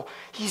gospel,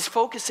 he's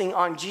focusing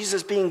on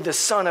Jesus being the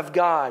Son of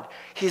God,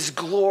 his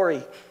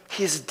glory,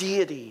 his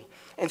deity.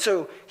 And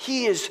so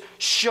he is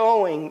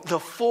showing the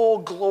full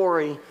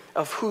glory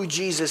of who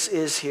Jesus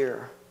is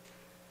here.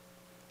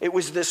 It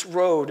was this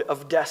road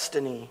of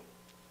destiny.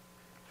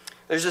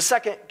 There's a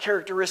second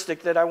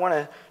characteristic that I want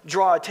to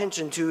draw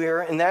attention to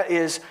here, and that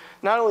is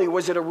not only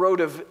was it a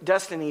road of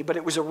destiny, but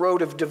it was a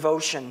road of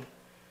devotion.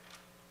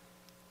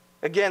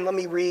 Again, let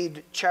me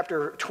read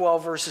chapter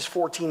 12, verses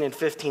 14 and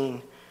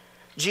 15.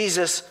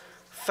 Jesus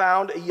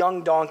found a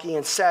young donkey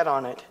and sat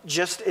on it,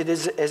 just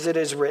as it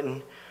is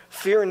written,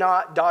 "Fear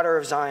not, daughter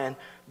of Zion.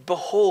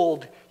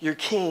 Behold, your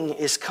king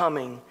is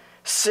coming,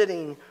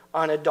 sitting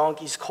on a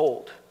donkey's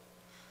colt."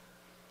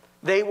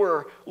 They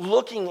were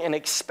looking and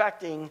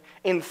expecting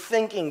and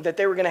thinking that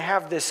they were going to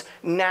have this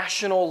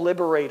national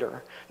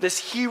liberator, this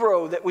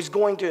hero that was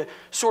going to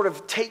sort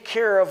of take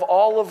care of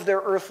all of their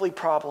earthly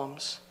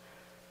problems.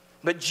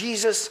 But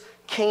Jesus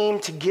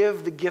came to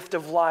give the gift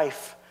of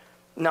life,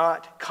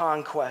 not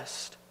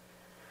conquest.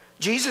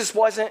 Jesus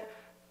wasn't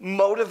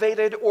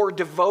motivated or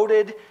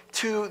devoted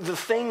to the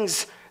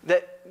things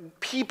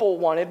that people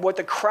wanted, what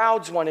the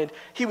crowds wanted.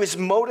 He was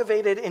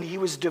motivated and he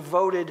was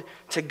devoted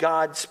to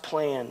God's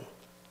plan.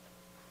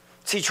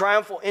 See,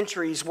 triumphal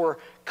entries were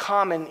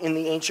common in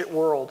the ancient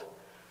world.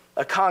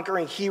 A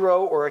conquering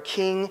hero or a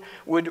king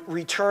would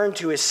return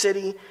to his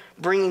city,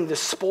 bringing the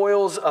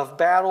spoils of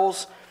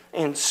battles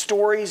and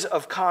stories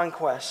of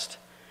conquest.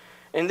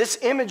 And this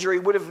imagery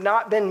would have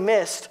not been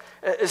missed,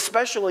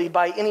 especially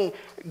by any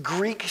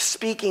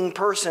Greek-speaking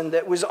person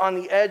that was on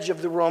the edge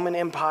of the Roman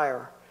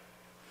Empire.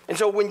 And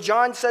so when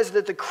John says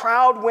that the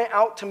crowd went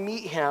out to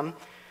meet him,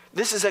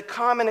 this is a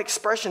common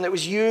expression that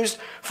was used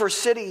for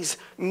cities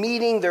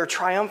meeting their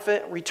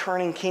triumphant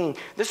returning king.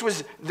 This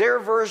was their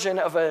version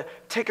of a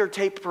ticker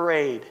tape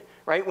parade,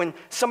 right? When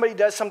somebody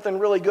does something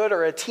really good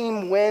or a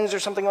team wins or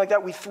something like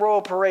that, we throw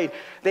a parade.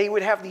 They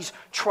would have these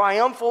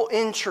triumphal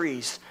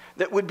entries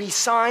that would be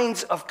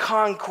signs of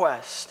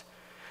conquest.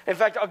 In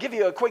fact, I'll give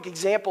you a quick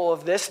example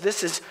of this.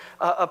 This is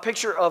a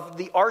picture of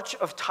the Arch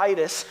of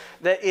Titus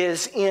that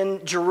is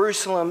in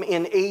Jerusalem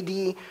in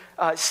AD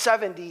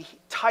 70.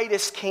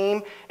 Titus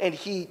came and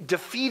he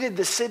defeated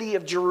the city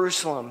of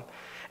Jerusalem.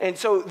 And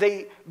so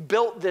they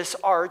built this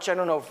arch. I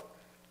don't know if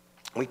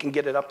we can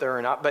get it up there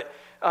or not, but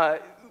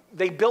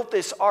they built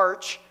this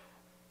arch.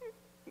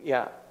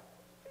 Yeah.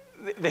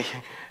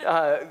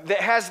 That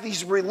has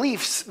these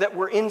reliefs that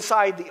were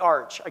inside the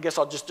arch. I guess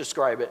I'll just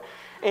describe it.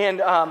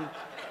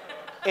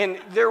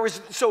 And there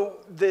was, so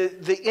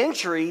the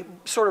entry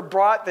sort of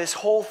brought this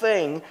whole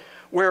thing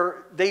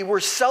where they were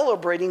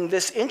celebrating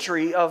this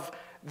entry of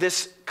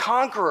this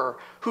conqueror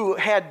who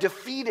had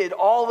defeated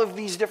all of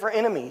these different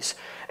enemies.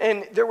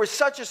 And there was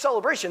such a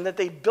celebration that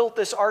they built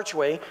this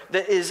archway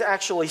that is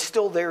actually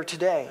still there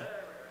today.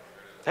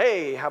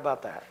 Hey, how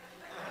about that?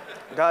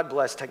 God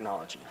bless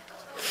technology.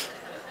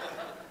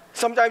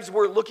 Sometimes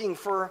we're looking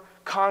for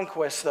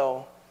conquest,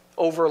 though,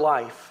 over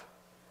life.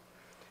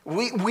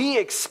 We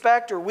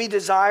expect or we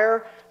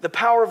desire the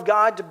power of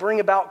God to bring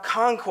about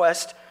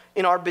conquest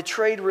in our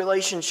betrayed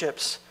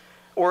relationships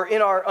or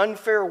in our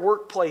unfair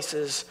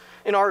workplaces,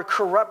 in our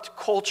corrupt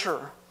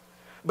culture.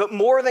 But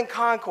more than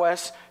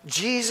conquest,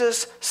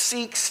 Jesus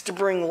seeks to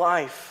bring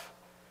life.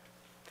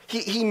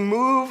 He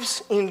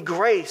moves in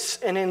grace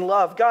and in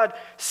love. God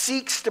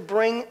seeks to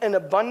bring an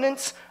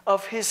abundance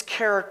of his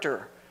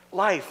character,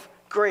 life,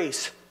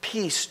 grace,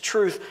 peace,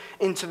 truth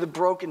into the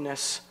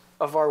brokenness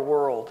of our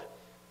world.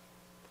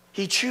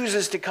 He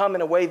chooses to come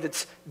in a way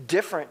that's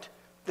different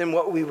than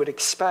what we would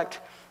expect.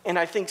 And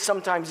I think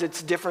sometimes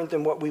it's different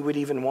than what we would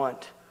even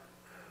want.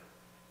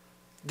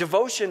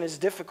 Devotion is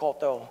difficult,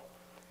 though,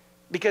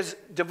 because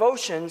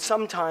devotion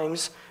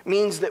sometimes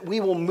means that we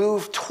will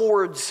move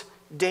towards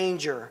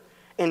danger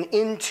and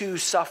into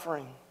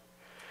suffering.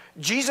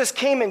 Jesus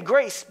came in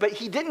grace, but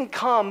he didn't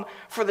come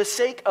for the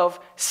sake of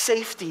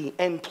safety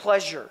and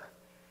pleasure.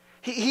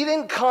 He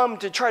didn't come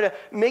to try to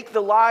make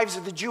the lives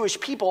of the Jewish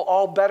people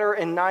all better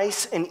and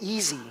nice and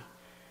easy.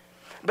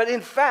 But in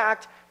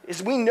fact,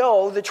 as we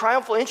know, the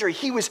triumphal entry,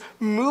 he was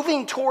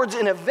moving towards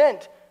an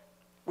event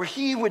where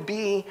he would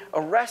be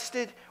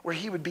arrested, where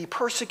he would be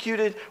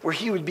persecuted, where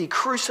he would be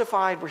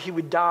crucified, where he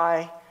would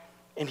die,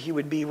 and he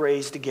would be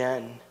raised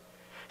again.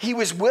 He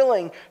was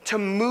willing to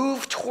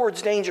move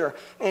towards danger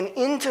and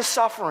into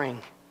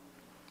suffering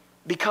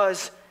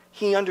because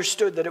he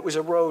understood that it was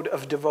a road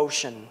of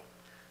devotion.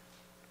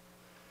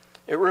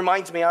 It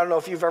reminds me, I don't know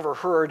if you've ever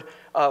heard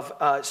of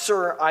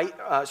Sir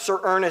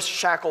Ernest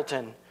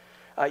Shackleton.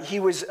 He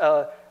was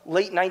a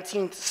late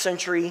 19th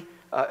century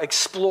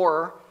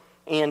explorer,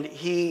 and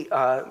he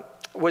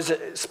was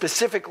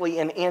specifically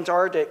an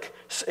Antarctic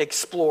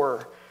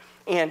explorer.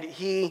 And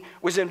he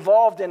was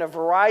involved in a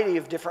variety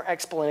of different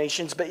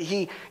explanations, but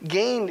he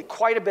gained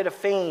quite a bit of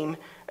fame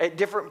at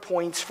different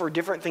points for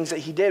different things that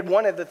he did.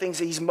 One of the things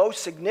that he's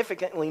most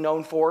significantly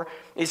known for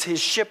is his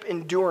ship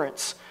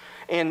Endurance.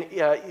 And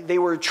they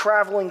were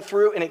traveling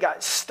through, and it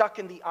got stuck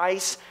in the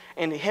ice,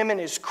 and him and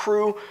his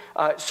crew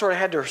sort of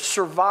had to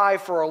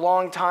survive for a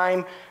long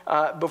time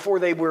before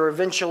they were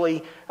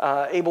eventually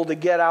able to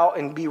get out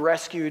and be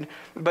rescued.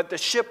 But the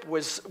ship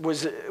was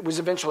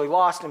eventually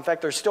lost. In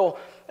fact, there's still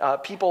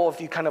people,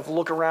 if you kind of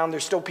look around,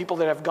 there's still people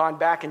that have gone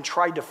back and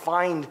tried to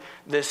find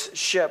this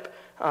ship.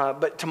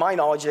 But to my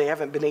knowledge, they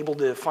haven't been able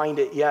to find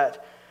it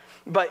yet.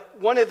 But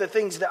one of the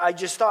things that I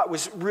just thought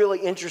was really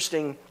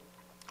interesting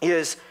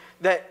is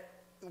that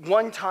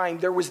one time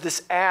there was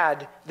this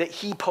ad that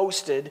he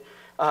posted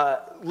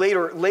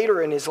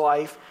later in his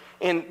life,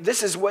 and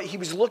this is what he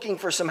was looking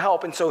for some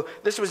help. And so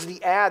this was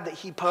the ad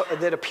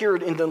that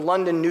appeared in the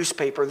London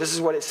newspaper. This is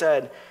what it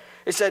said.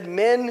 It said,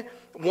 "Men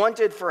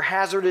wanted for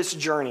hazardous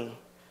journey,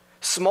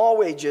 small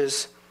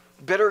wages,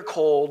 bitter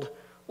cold,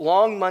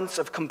 long months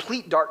of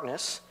complete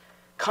darkness,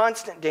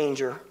 constant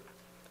danger,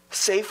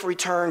 safe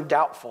return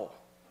doubtful."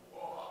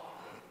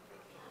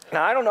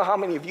 Now, I don't know how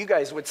many of you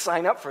guys would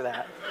sign up for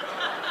that.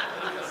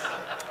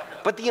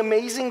 But the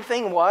amazing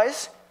thing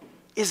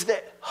is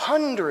that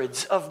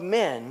hundreds of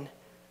men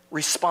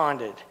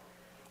responded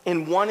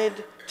and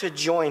wanted to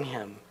join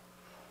him.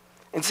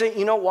 And say,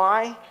 you know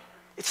why?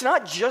 It's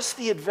not just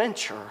the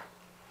adventure,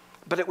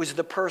 but it was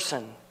the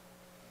person.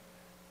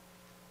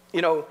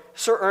 You know,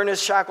 Sir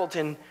Ernest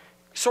Shackleton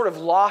sort of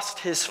lost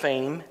his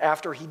fame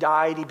after he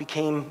died.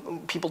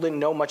 People didn't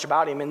know much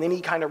about him. And then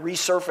he kind of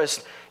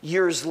resurfaced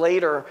years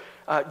later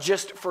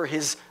just for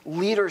his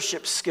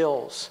leadership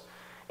skills.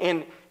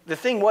 And the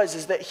thing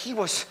is that he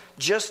was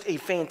just a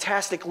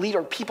fantastic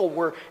leader. People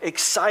were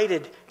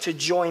excited to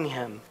join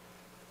him.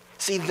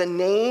 See, the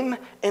name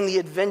and the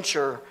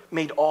adventure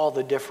made all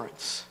the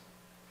difference.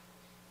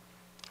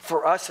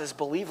 For us as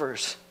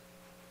believers,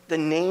 the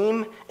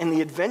name and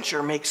the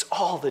adventure makes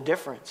all the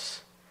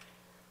difference.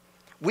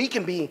 We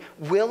can be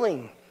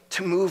willing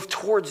to move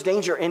towards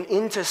danger and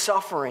into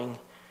suffering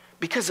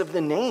because of the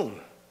name,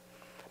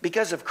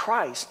 because of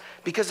Christ,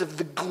 because of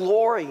the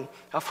glory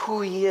of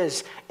who he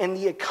is and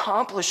the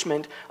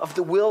accomplishment of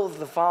the will of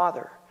the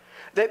Father.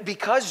 That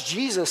because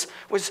Jesus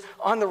was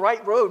on the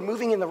right road,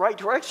 moving in the right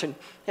direction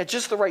at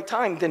just the right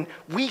time, then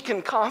we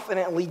can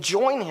confidently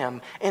join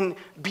him and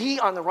be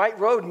on the right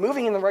road,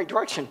 moving in the right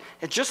direction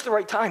at just the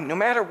right time, no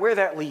matter where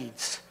that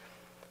leads,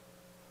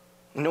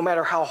 no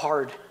matter how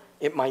hard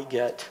it might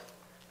get.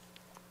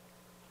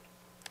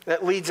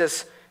 That leads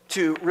us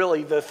to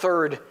really the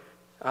third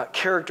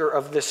character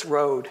of this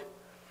road.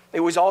 It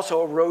was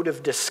also a road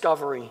of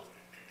discovery.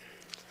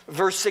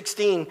 Verse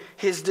 16,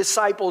 his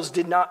disciples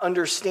did not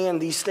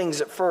understand these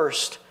things at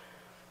first.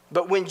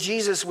 But when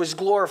Jesus was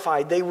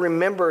glorified, they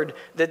remembered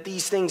that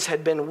these things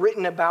had been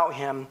written about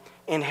him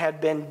and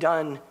had been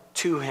done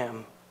to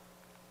him.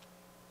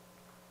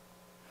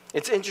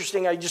 It's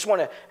interesting. I just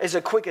want to, as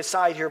a quick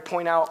aside here,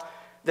 point out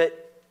that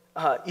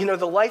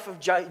the life of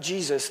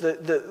Jesus,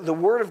 the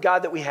Word of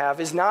God that we have,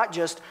 is not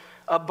just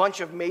a bunch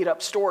of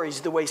made-up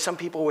stories the way some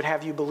people would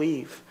have you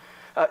believe.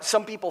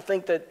 Some people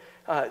think that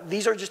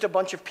these are just a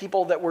bunch of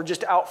people that were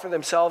just out for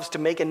themselves to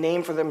make a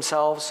name for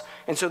themselves,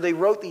 and so they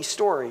wrote these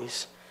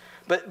stories.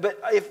 But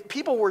if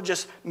people were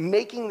just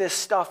making this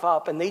stuff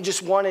up and they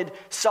just wanted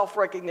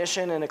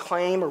self-recognition and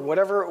acclaim or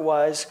whatever it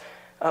was,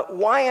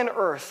 why on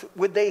earth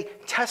would they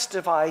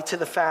testify to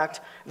the fact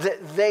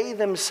that they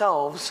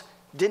themselves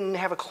didn't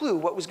have a clue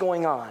what was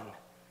going on?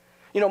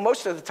 You know,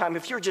 most of the time,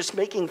 if you're just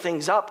making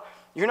things up,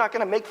 you're not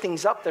going to make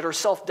things up that are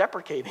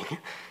self-deprecating.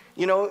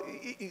 You know,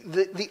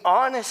 the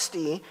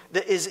honesty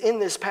that is in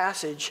this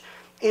passage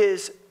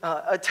is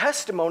a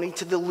testimony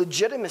to the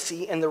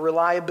legitimacy and the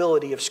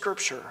reliability of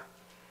Scripture.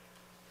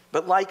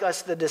 But like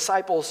us, the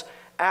disciples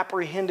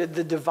apprehended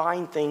the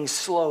divine things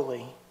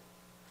slowly.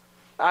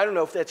 I don't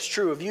know if that's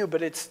true of you,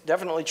 but it's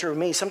definitely true of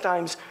me.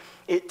 Sometimes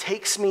it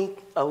takes me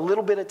a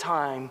little bit of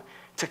time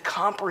to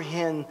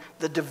comprehend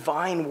the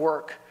divine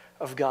work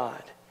of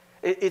God.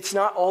 It's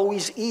not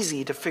always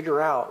easy to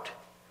figure out.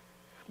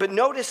 But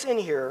notice in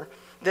here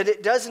that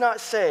it does not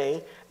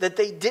say that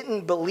they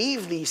didn't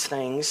believe these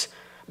things,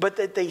 but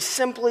that they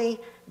simply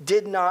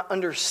did not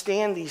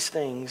understand these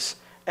things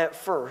at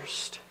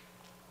first.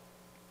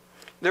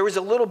 There was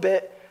a little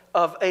bit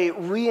of a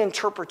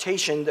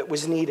reinterpretation that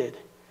was needed.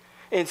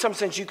 In some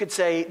sense, you could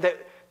say that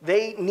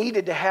they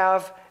needed to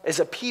have, as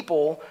a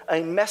people,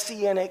 a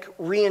messianic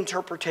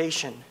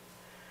reinterpretation.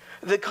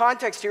 The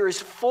context here is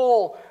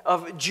full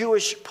of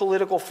Jewish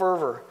political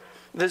fervor.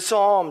 The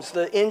Psalms,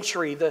 the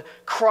entry, the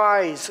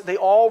cries, they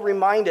all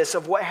remind us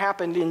of what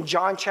happened in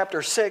John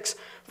chapter 6,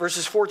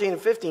 verses 14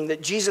 and 15,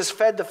 that Jesus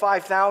fed the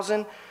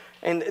 5,000,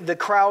 and the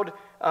crowd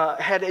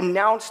had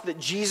announced that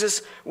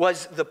Jesus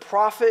was the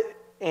prophet,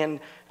 and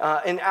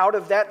out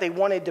of that they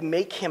wanted to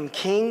make him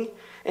king.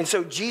 And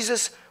so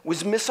Jesus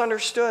was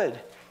misunderstood.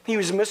 He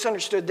was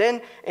misunderstood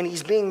then, and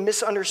he's being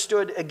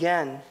misunderstood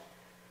again.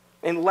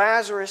 And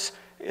Lazarus,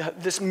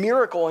 this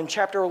miracle in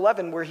chapter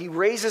 11 where he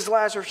raises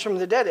Lazarus from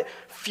the dead, it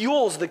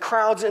fuels the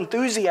crowd's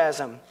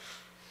enthusiasm.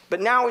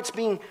 But now it's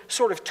being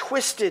sort of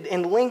twisted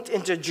and linked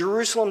into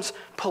Jerusalem's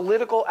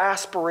political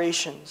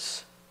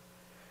aspirations.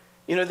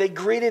 You know, they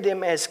greeted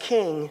him as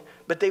king,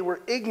 but they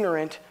were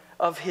ignorant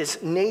of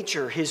his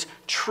nature, his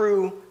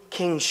true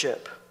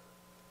kingship.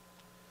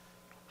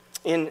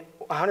 In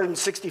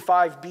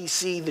 165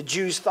 BC, the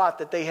Jews thought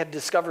that they had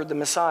discovered the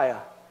Messiah.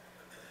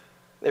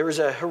 There was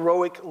a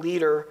heroic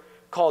leader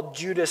called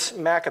Judas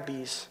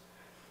Maccabees,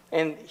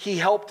 and he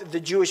helped the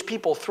Jewish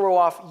people throw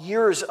off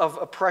years of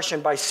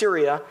oppression by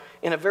Syria.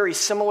 In a very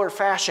similar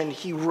fashion,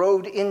 he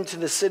rode into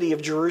the city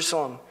of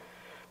Jerusalem.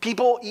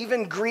 People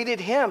even greeted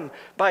him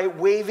by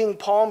waving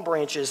palm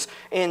branches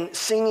and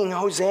singing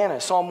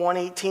Hosanna, Psalm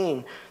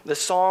 118, the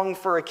song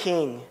for a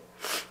king.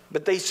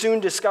 But they soon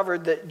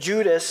discovered that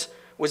Judas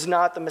was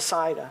not the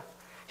Messiah.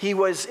 He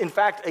was, in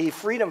fact, a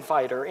freedom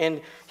fighter,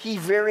 and he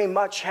very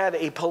much had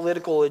a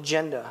political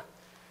agenda.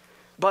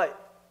 But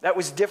that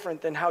was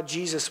different than how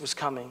Jesus was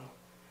coming.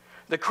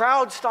 The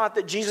crowds thought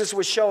that Jesus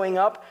was showing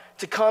up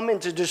to come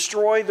and to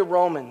destroy the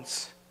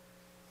Romans.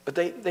 But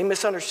they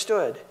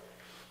misunderstood.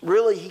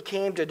 Really, he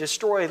came to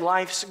destroy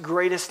life's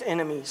greatest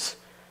enemies: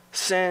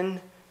 sin,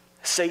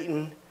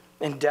 Satan,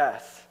 and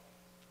death.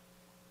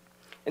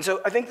 And so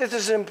I think this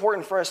is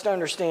important for us to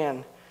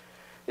understand,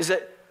 is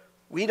that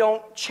we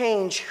don't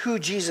change who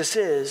Jesus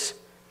is,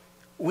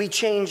 we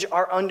change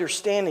our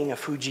understanding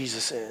of who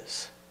Jesus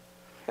is.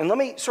 And let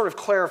me sort of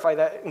clarify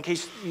that in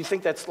case you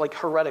think that's like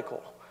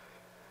heretical.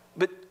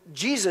 But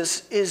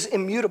Jesus is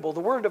immutable.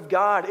 The Word of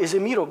God is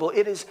immutable.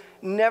 It is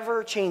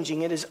never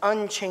changing. It is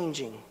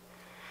unchanging.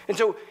 And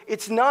so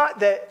it's not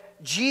that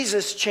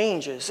Jesus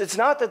changes. It's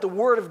not that the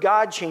Word of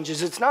God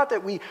changes. It's not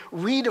that we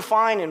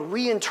redefine and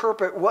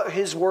reinterpret what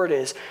His Word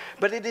is.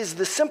 But it is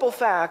the simple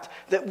fact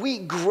that we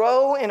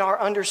grow in our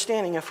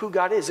understanding of who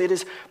God is. It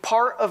is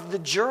part of the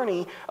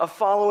journey of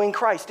following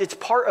Christ. It's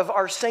part of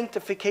our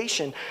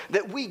sanctification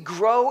that we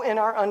grow in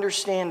our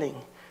understanding.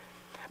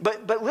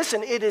 But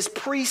listen, it is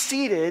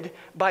preceded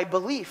by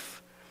belief.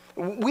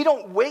 We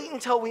don't wait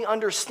until we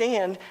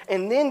understand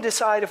and then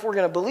decide if we're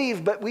going to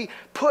believe, but we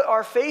put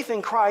our faith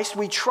in Christ,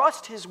 we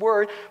trust His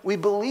Word, we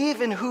believe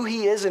in who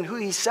He is and who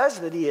He says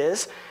that He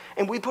is,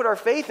 and we put our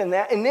faith in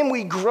that, and then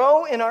we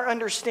grow in our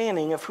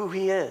understanding of who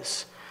He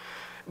is.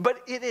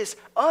 But it is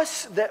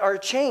us that are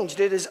changed.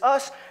 It is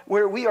us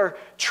where we are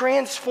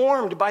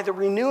transformed by the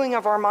renewing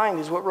of our mind,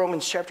 is what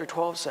Romans chapter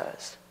 12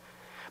 says.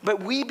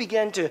 But we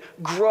begin to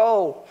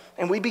grow,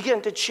 and we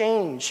begin to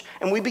change,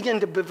 and we begin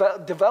to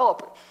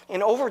develop.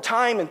 And over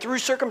time and through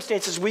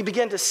circumstances, we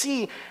begin to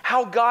see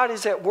how God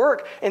is at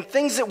work. And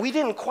things that we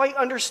didn't quite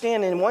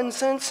understand in one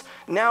sense,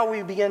 now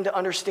we begin to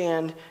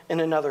understand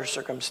in another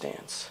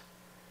circumstance.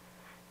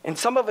 And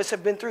some of us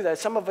have been through that.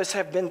 Some of us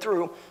have been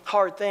through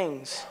hard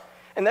things.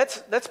 And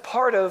that's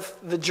part of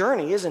the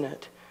journey, isn't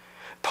it?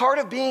 Part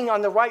of being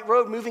on the right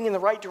road, moving in the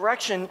right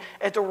direction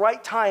at the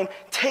right time,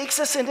 takes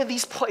us into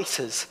these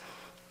places.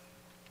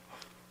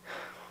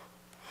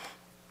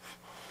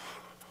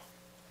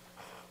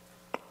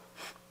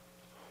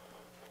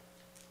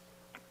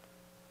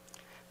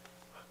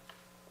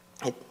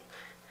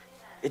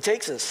 It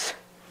takes us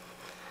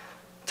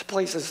to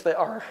places that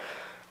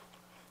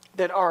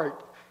are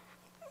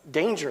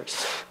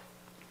dangerous.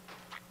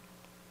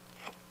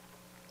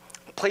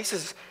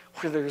 Places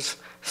where there's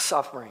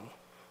suffering.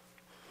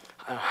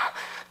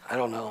 I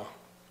don't know.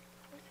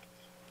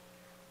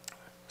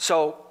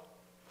 So,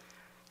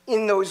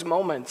 in those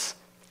moments,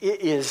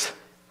 it is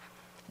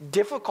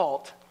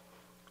difficult.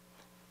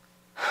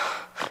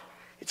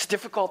 It's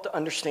difficult to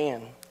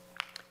understand.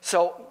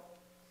 So,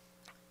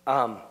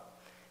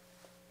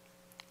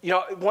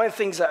 one of the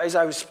things that, as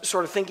I was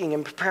sort of thinking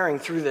and preparing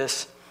through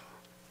this,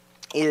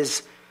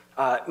 is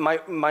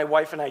my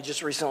wife and I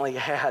just recently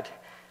had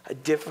a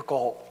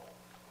difficult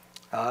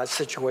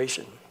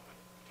situation.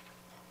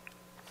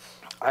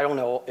 I don't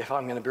know if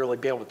I'm going to really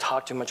be able to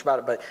talk too much about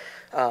it, but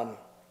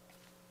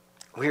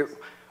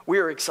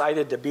we're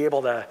excited to be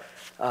able to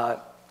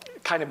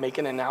kind of make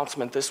an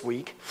announcement this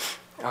week.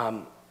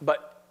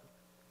 But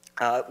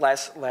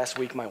last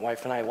week, my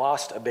wife and I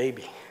lost a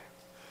baby.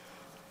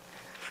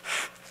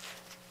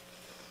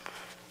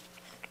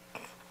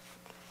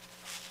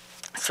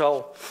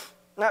 So,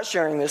 not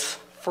sharing this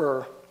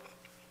for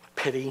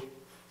pity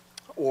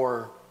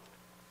or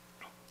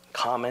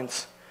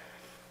comments,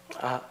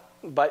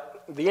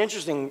 but the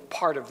interesting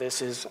part of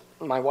this is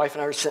my wife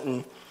and I were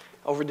sitting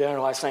over dinner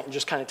last night and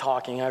just kind of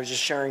talking. I was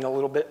just sharing a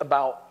little bit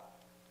about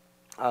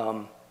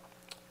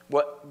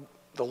what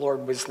the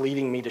Lord was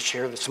leading me to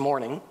share this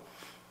morning.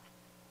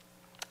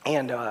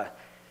 And, I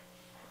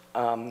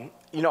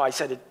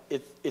said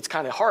it's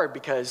kind of hard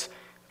because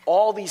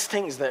all these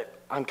things that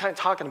I'm kind of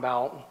talking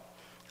about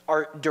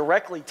are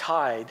directly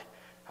tied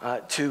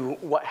to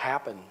what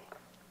happened.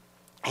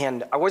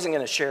 And I wasn't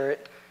going to share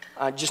it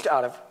just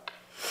out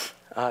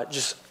of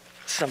just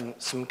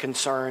some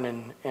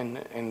concern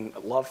and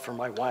love for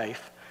my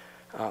wife.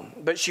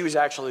 But she was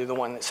actually the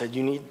one that said,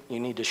 you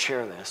need to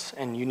share this,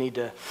 and you need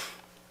to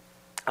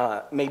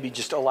maybe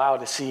just allow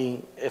to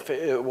see if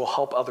it will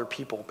help other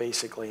people,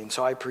 basically. And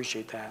so I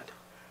appreciate that.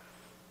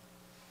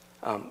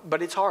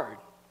 But it's hard.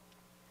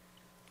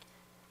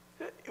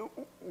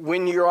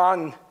 When you're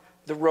on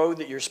the road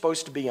that you're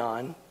supposed to be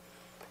on,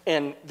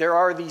 and there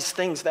are these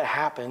things that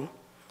happen,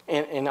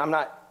 And I'm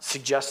not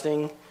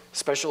suggesting,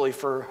 especially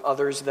for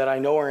others that I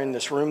know are in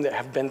this room that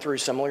have been through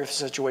similar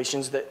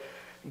situations, that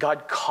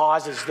God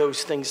causes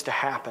those things to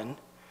happen.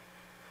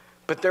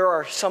 But there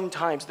are some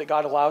times that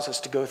God allows us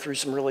to go through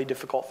some really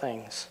difficult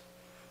things.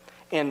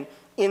 And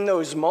in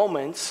those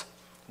moments,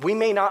 we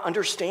may not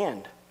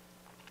understand.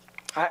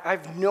 I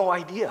have no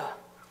idea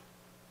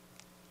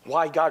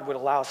why God would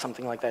allow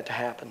something like that to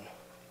happen.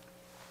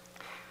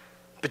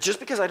 But just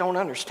because I don't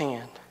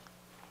understand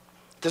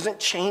doesn't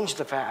change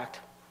the fact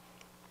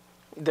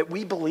that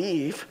we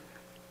believe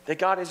that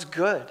God is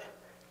good.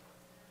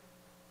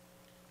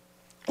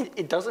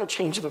 It doesn't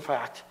change the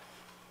fact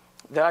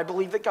that I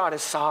believe that God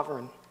is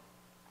sovereign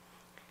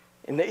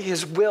and that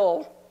his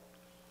will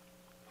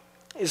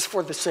is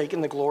for the sake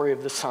and the glory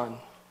of the Son.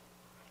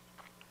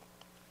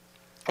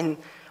 And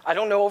I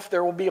don't know if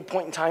there will be a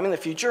point in time in the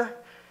future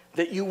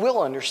that you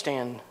will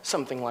understand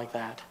something like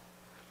that.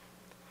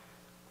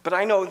 But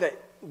I know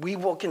that we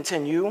will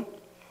continue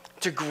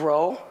to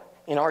grow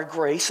in our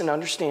grace and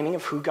understanding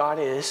of who God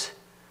is.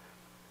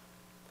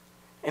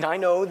 And I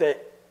know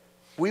that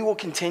we will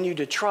continue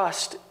to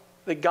trust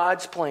that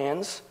God's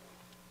plans,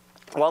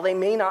 while they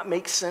may not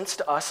make sense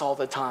to us all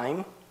the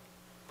time,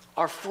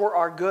 are for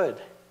our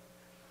good.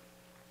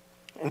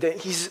 And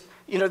that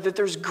that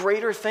there's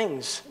greater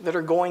things that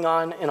are going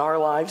on in our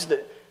lives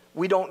that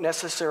we don't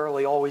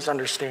necessarily always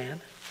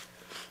understand.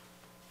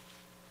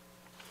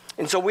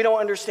 And so we don't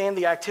understand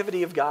the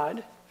activity of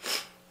God,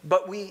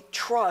 but we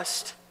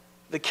trust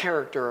the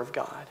character of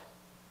God.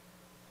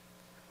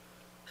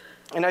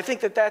 And I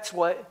think that that's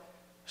what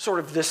sort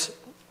of this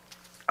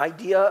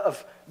idea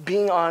of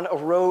being on a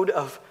road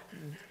of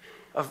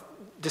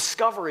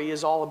discovery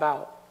is all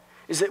about.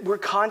 Is that we're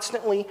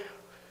constantly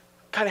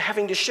kind of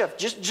having to shift.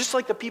 Just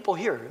like the people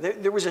here.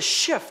 There was a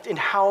shift in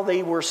how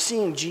they were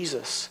seeing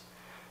Jesus.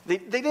 They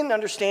didn't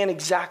understand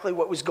exactly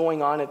what was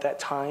going on at that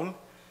time.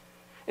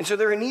 And so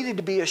there needed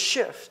to be a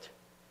shift.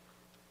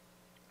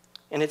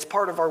 And it's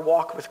part of our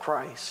walk with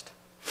Christ.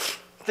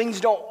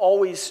 Things don't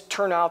always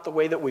turn out the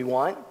way that we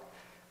want.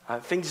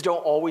 Things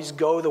don't always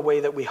go the way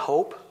that we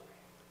hope.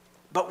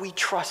 But we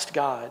trust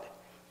God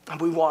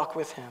and we walk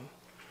with him.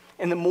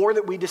 And the more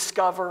that we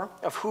discover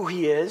of who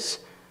he is,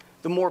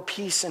 the more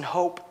peace and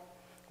hope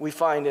we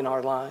find in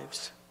our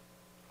lives.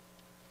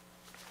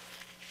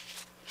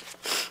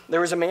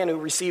 There was a man who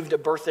received a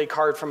birthday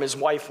card from his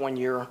wife one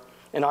year,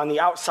 and on the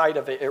outside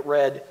of it, it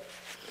read,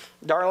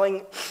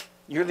 "Darling,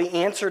 you're the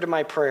answer to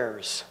my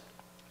prayers."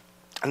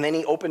 And then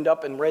he opened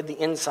up and read the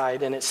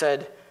inside, and it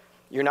said,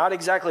 "You're not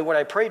exactly what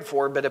I prayed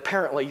for, but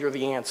apparently you're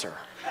the answer."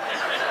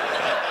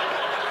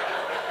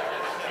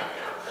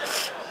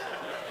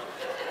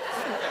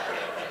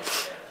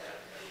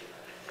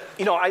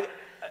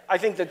 I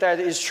think that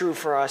is true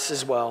for us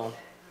as well.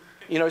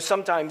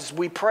 Sometimes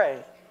we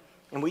pray,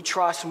 and we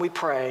trust, and we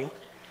pray,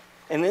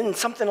 and then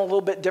something a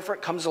little bit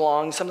different comes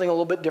along, something a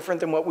little bit different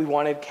than what we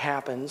wanted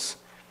happens,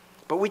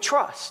 but we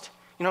trust.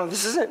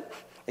 This isn't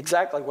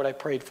exactly what I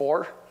prayed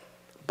for,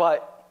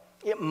 but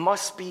it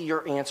must be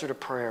your answer to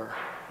prayer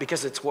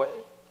because it's what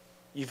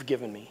you've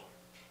given me.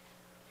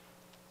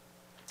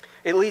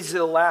 It leads to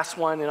the last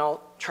one, and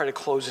I'll try to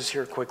close this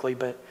here quickly,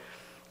 but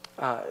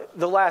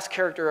the last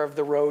character of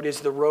the road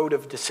is the road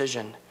of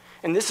decision.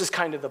 And this is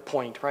kind of the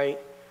point, right?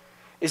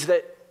 Is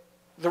that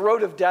the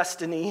road of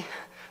destiny,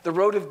 the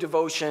road of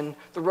devotion,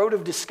 the road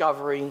of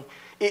discovery,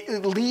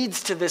 it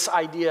leads to this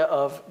idea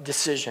of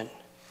decision.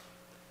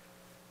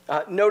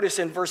 Notice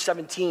in verse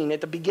 17,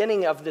 at the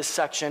beginning of this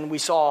section, we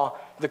saw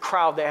the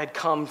crowd that had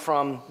come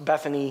from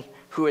Bethany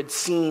who had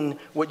seen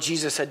what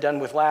Jesus had done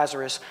with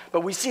Lazarus. But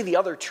we see the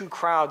other two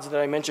crowds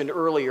that I mentioned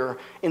earlier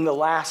in the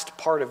last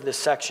part of this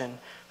section,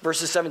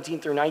 verses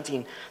 17 through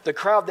 19. The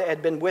crowd that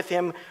had been with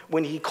him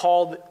when he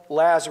called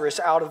Lazarus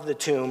out of the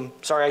tomb.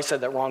 Sorry, I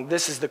said that wrong.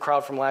 This is the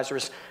crowd from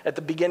Lazarus. At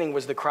the beginning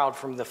was the crowd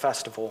from the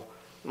festival.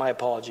 My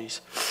apologies.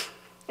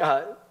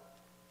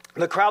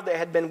 The crowd that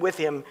had been with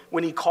him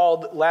when he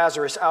called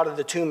Lazarus out of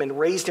the tomb and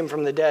raised him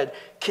from the dead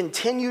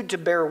continued to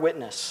bear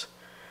witness.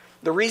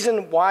 The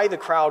reason why the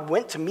crowd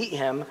went to meet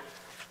him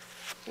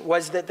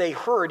was that they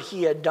heard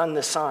he had done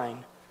the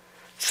sign.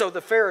 So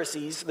the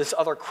Pharisees, this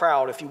other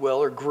crowd, if you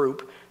will, or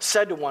group,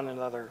 said to one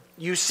another,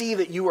 "You see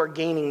that you are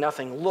gaining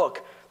nothing.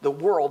 Look, the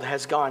world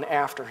has gone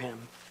after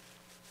him."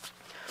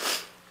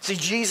 See,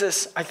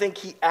 Jesus, I think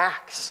he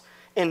acts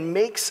and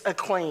makes a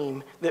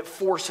claim that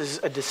forces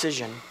a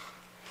decision.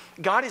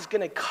 God is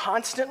going to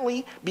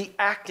constantly be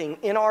acting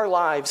in our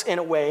lives in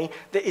a way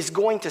that is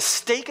going to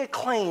stake a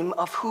claim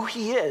of who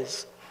he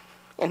is.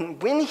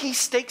 And when he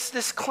stakes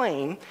this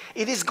claim,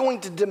 it is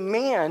going to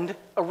demand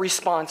a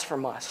response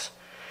from us.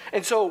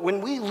 And so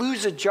when we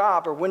lose a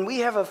job, or when we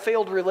have a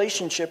failed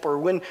relationship, or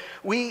when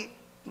we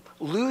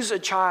lose a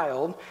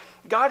child,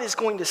 God is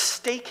going to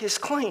stake his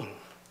claim.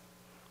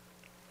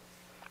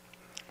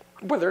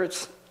 Whether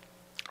it's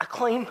a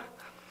claim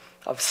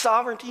of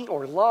sovereignty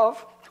or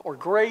love or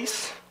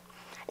grace.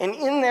 And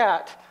in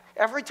that,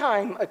 every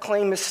time a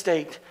claim is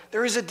staked,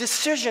 there is a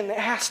decision that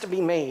has to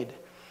be made.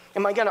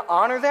 Am I going to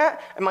honor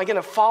that? Am I going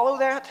to follow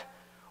that?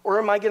 or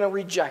am I going to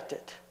reject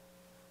it?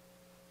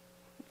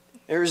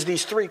 There's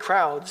these three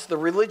crowds. The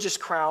religious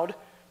crowd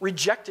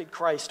rejected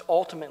Christ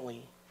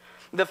ultimately.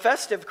 The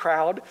festive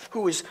crowd,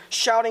 who was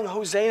shouting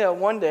Hosanna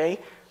one day,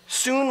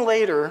 soon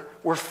later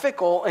were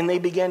fickle and they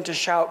began to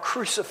shout,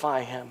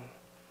 crucify him.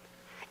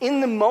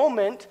 In the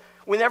moment,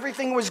 when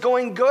everything was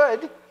going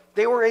good,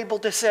 they were able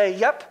to say,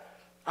 yep,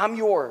 I'm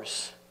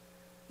yours.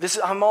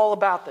 I'm all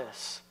about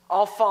this.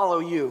 I'll follow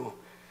you.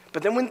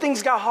 But then when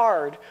things got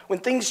hard, when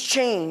things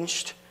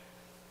changed,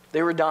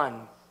 they were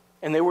done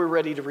and they were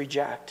ready to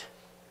reject.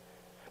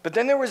 But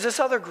then there was this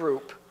other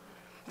group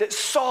that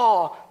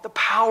saw the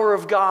power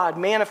of God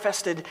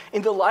manifested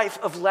in the life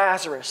of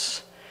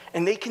Lazarus,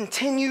 and they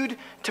continued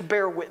to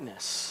bear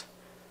witness.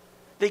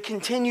 They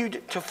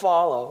continued to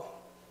follow.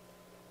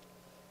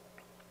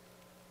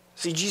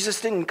 See,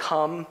 Jesus didn't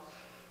come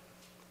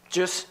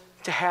just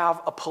to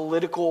have a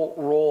political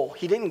role.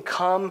 He didn't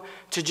come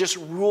to just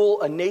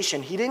rule a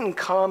nation. He didn't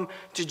come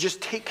to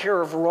just take care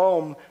of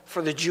Rome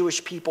for the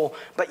Jewish people,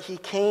 but he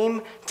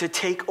came to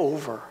take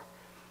over.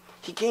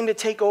 He came to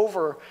take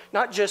over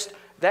not just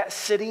that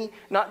city,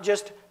 not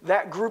just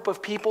that group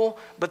of people,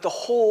 but the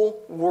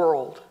whole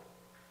world.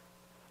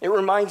 It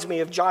reminds me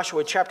of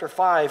Joshua chapter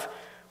 5,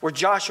 where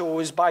Joshua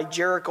was by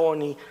Jericho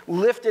and he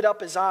lifted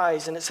up his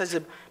eyes, and it says,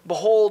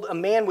 behold, a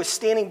man was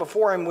standing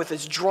before him with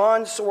his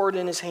drawn sword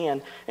in his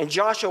hand. And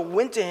Joshua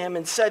went to him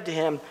and said to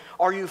him,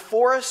 are you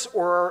for us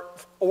or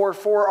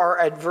for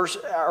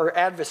our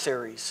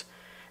adversaries?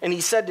 And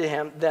he said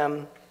to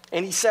them,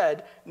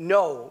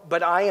 no,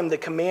 but I am the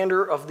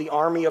commander of the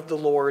army of the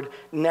Lord.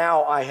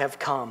 Now I have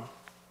come.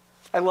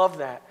 I love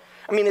that.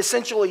 I mean,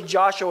 essentially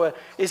Joshua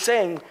is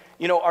saying,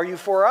 are you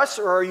for us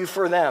or are you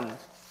for them?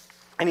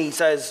 And he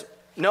says,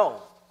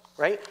 no,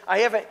 right? I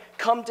haven't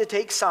come to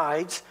take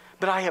sides,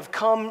 but I have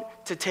come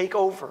to take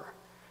over.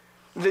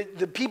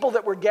 The people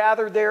that were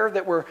gathered there,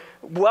 that were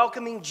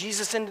welcoming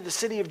Jesus into the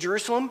city of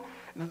Jerusalem,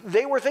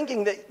 they were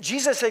thinking that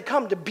Jesus had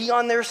come to be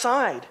on their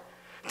side,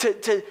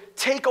 to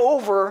take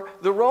over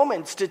the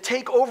Romans, to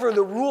take over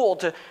the rule,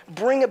 to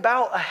bring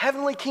about a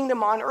heavenly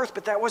kingdom on earth.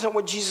 But that wasn't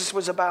what Jesus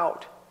was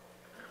about.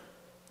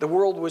 The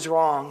world was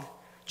wrong.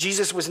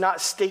 Jesus was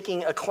not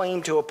staking a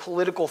claim to a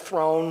political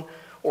throne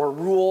or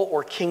rule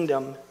or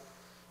kingdom.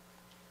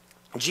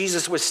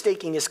 Jesus was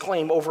staking his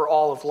claim over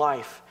all of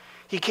life.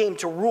 He came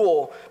to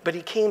rule, but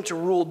he came to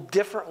rule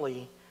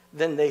differently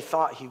than they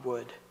thought he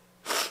would.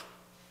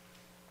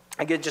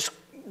 Again, just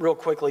real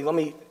quickly, let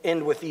me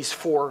end with these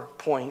 4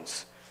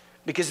 points,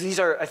 because these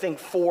are, I think,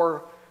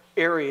 4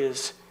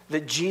 areas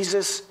that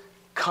Jesus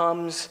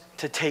comes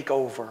to take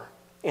over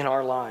in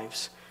our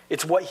lives.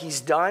 It's what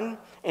he's done,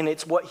 and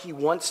it's what he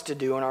wants to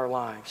do in our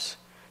lives.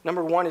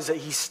 Number 1 is that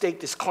he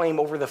staked his claim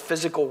over the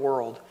physical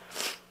world.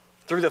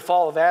 Through the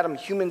fall of Adam,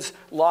 humans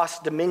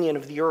lost dominion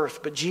of the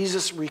earth, but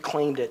Jesus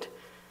reclaimed it.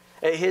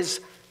 At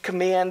his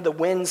command, the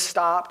winds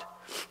stopped,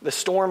 the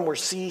storm were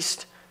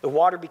ceased, the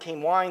water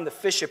became wine, the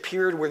fish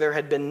appeared where there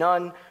had been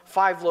none.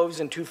 5 loaves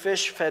and 2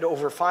 fish fed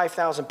over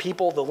 5,000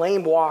 people. The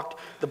lame walked,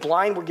 the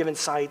blind were given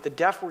sight, the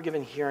deaf were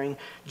given hearing.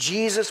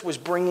 Jesus was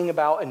bringing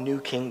about a new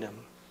kingdom.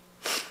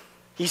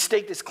 He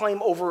staked his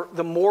claim over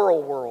the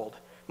moral world.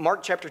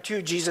 Mark chapter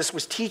 2, Jesus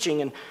was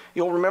teaching, and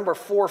you'll remember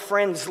 4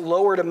 friends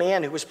lowered a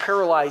man who was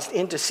paralyzed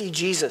in to see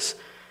Jesus.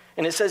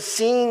 And it says,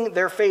 seeing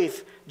their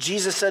faith,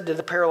 Jesus said to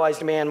the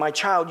paralyzed man, my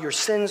child, your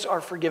sins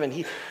are forgiven.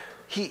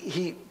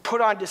 He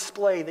put on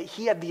display that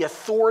he had the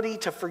authority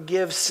to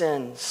forgive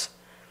sins.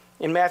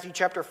 In Matthew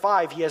chapter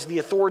 5, he has the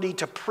authority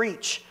to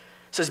preach.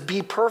 It says,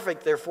 be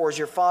perfect, therefore, as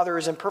your Father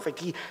is perfect.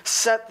 He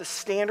set the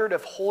standard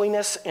of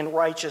holiness and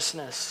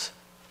righteousness.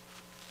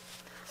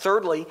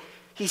 Thirdly,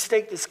 he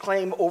staked his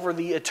claim over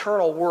the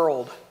eternal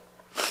world.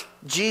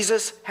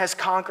 Jesus has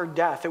conquered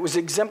death. It was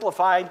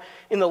exemplified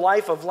in the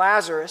life of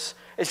Lazarus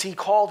as he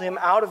called him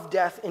out of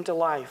death into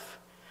life.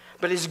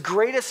 But his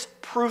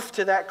greatest proof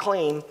to that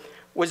claim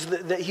was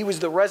that he was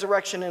the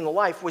resurrection and the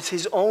life, was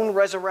his own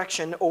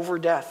resurrection over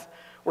death,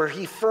 where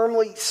he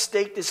firmly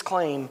staked his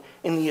claim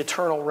in the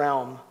eternal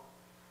realm.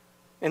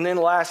 And then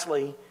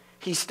lastly,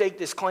 he staked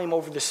his claim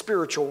over the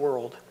spiritual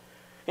world.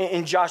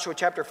 In Joshua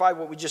chapter 5,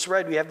 what we just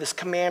read, we have this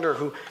commander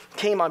who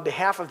came on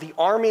behalf of the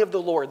army of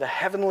the Lord, the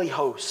heavenly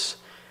hosts.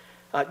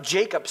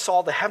 Jacob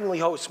saw the heavenly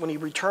hosts when he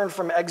returned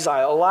from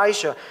exile.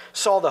 Elisha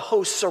saw the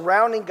hosts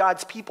surrounding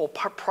God's people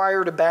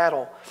prior to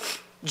battle.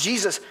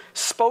 Jesus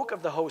spoke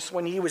of the hosts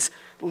when he was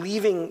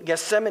leaving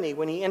Gethsemane,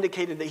 when he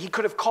indicated that he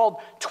could have called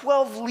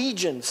 12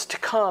 legions to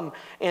come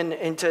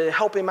and to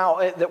help him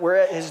out that were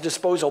at his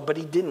disposal, but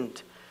he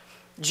didn't.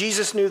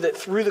 Jesus knew that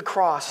through the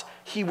cross,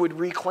 he would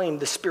reclaim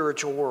the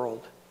spiritual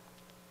world.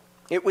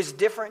 It was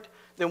different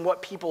than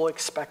what people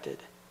expected.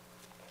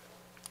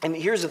 And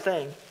here's the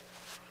thing,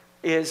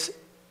 is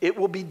it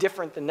will be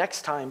different the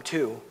next time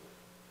too.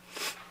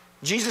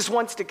 Jesus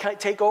wants to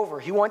take over.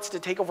 He wants to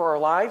take over our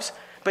lives,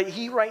 but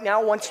he right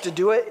now wants to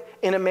do it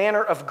in a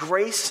manner of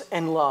grace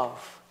and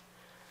love.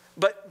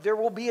 But there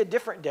will be a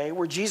different day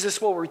where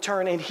Jesus will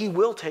return and he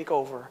will take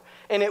over,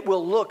 and it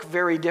will look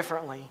very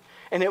differently.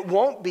 And it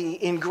won't be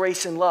in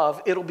grace and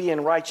love. It'll be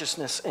in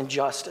righteousness and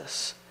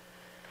justice.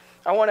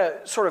 I want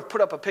to sort of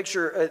put up a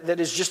picture that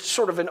is just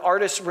sort of an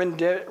artist's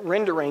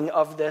rendering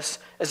of this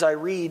as I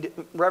read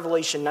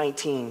Revelation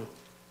 19.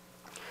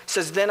 It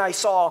says, "Then I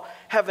saw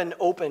heaven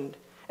opened,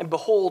 and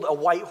behold, a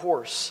white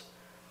horse.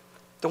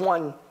 The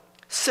one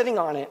sitting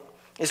on it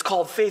is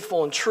called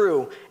Faithful and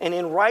True, and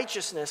in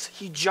righteousness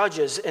he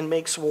judges and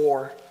makes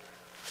war.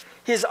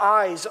 His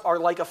eyes are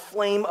like a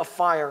flame of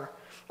fire,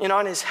 and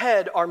on his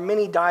head are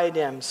many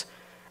diadems,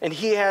 and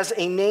he has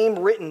a name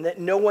written that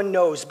no one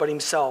knows but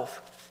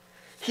himself.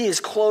 He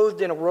is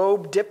clothed in a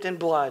robe dipped in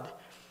blood,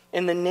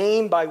 and the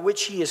name by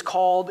which he is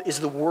called is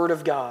the Word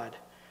of God.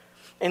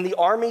 And the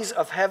armies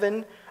of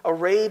heaven,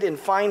 arrayed in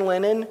fine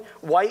linen,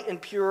 white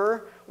and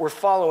pure, were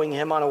following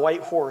him on a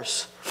white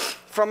horse.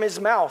 From his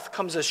mouth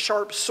comes a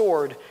sharp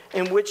sword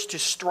in which to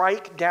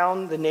strike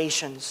down the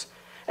nations,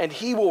 and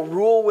he will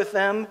rule with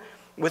them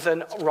with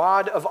a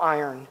rod of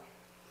iron.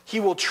 He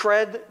will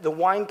tread the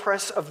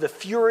winepress of the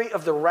fury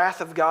of the wrath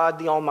of God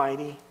the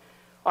Almighty.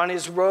 On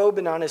his robe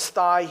and on his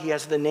thigh he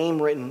has the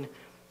name written,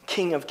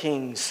 King of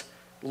Kings,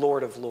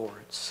 Lord of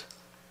Lords."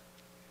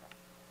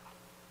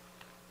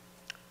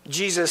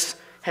 Jesus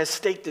has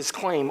staked his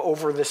claim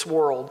over this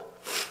world.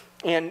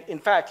 And in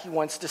fact, he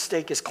wants to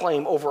stake his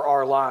claim over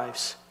our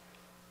lives.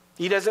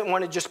 He doesn't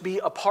want to just be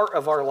a part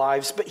of our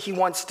lives, but he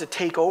wants to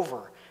take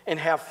over and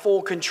have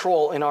full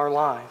control in our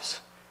lives.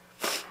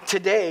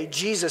 Today,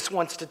 Jesus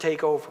wants to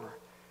take over.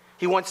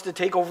 He wants to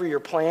take over your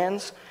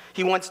plans.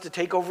 He wants to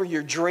take over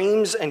your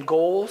dreams and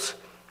goals.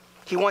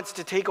 He wants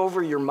to take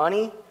over your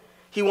money.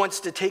 He wants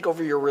to take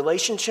over your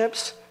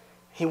relationships.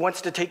 He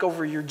wants to take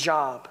over your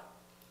job.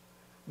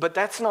 But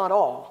that's not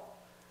all.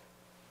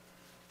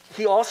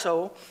 He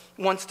also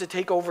wants to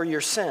take over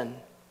your sin.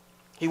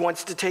 He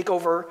wants to take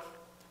over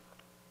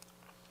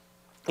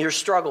your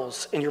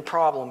struggles and your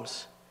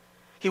problems.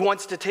 He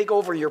wants to take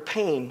over your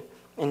pain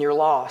and your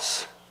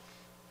loss.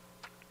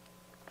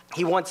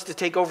 He wants to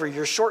take over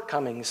your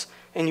shortcomings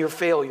and your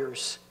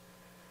failures.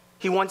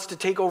 He wants to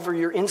take over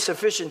your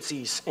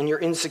insufficiencies and your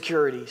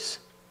insecurities.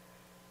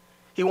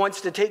 He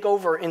wants to take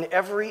over in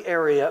every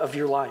area of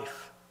your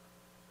life.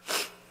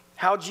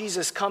 How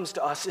Jesus comes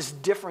to us is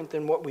different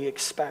than what we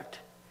expect.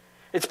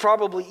 It's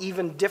probably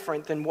even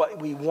different than what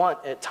we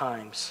want at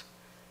times.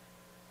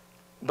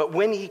 But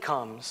when he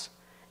comes,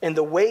 and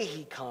the way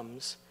he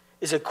comes,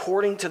 is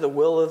according to the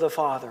will of the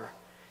Father,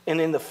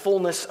 and in the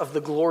fullness of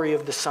the glory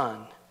of the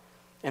Son,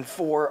 and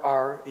for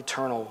our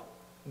eternal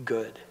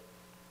good.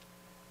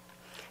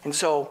 And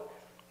so,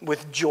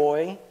 with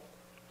joy,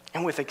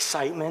 and with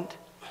excitement,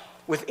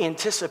 with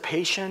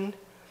anticipation,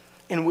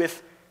 and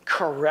with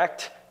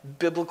correct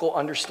biblical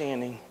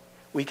understanding,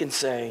 we can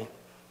say,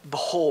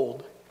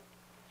 "Behold,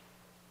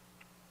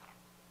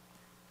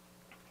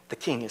 the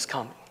King is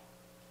coming."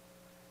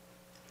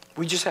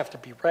 We just have to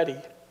be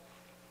ready.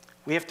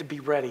 We have to be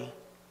ready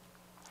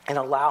and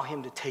allow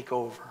him to take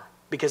over.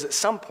 Because at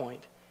some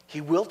point,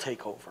 he will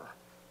take over,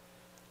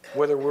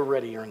 whether we're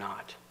ready or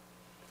not.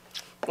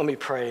 Let me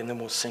pray and then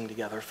we'll sing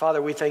together.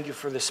 Father, we thank you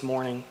for this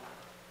morning.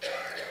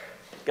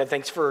 God,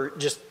 thanks for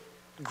just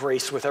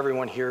grace with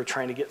everyone here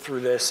trying to get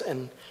through this.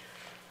 And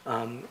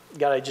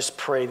God, I just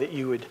pray that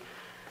you would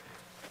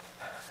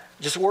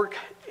just work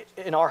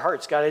in our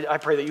hearts. God, I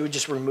pray that you would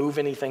just remove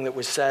anything that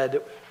was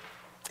said,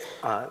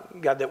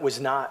 God, that was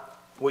not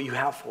what you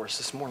have for us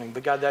this morning.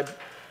 But God,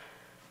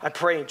 I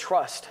pray and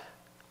trust,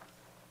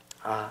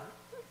 God,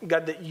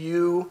 that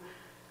you,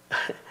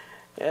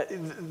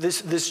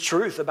 this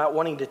truth about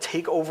wanting to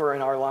take over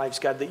in our lives,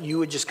 God, that you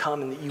would just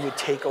come and that you would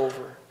take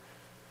over.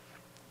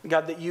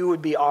 God, that you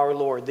would be our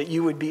Lord, that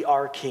you would be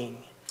our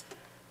King.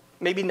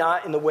 Maybe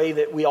not in the way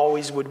that we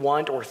always would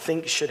want or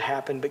think should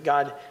happen, but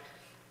God,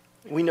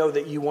 we know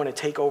that you want to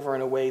take over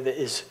in a way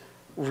that is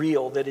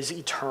real, that is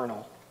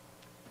eternal.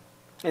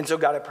 And so,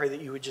 God, I pray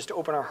that you would just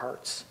open our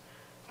hearts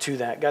to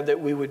that. God, that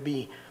we would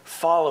be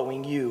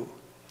following you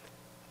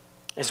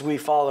as we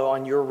follow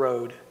on your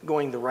road,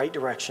 going the right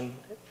direction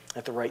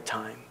at the right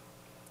time.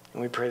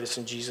 And we pray this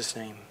in Jesus'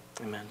 name.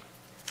 Amen.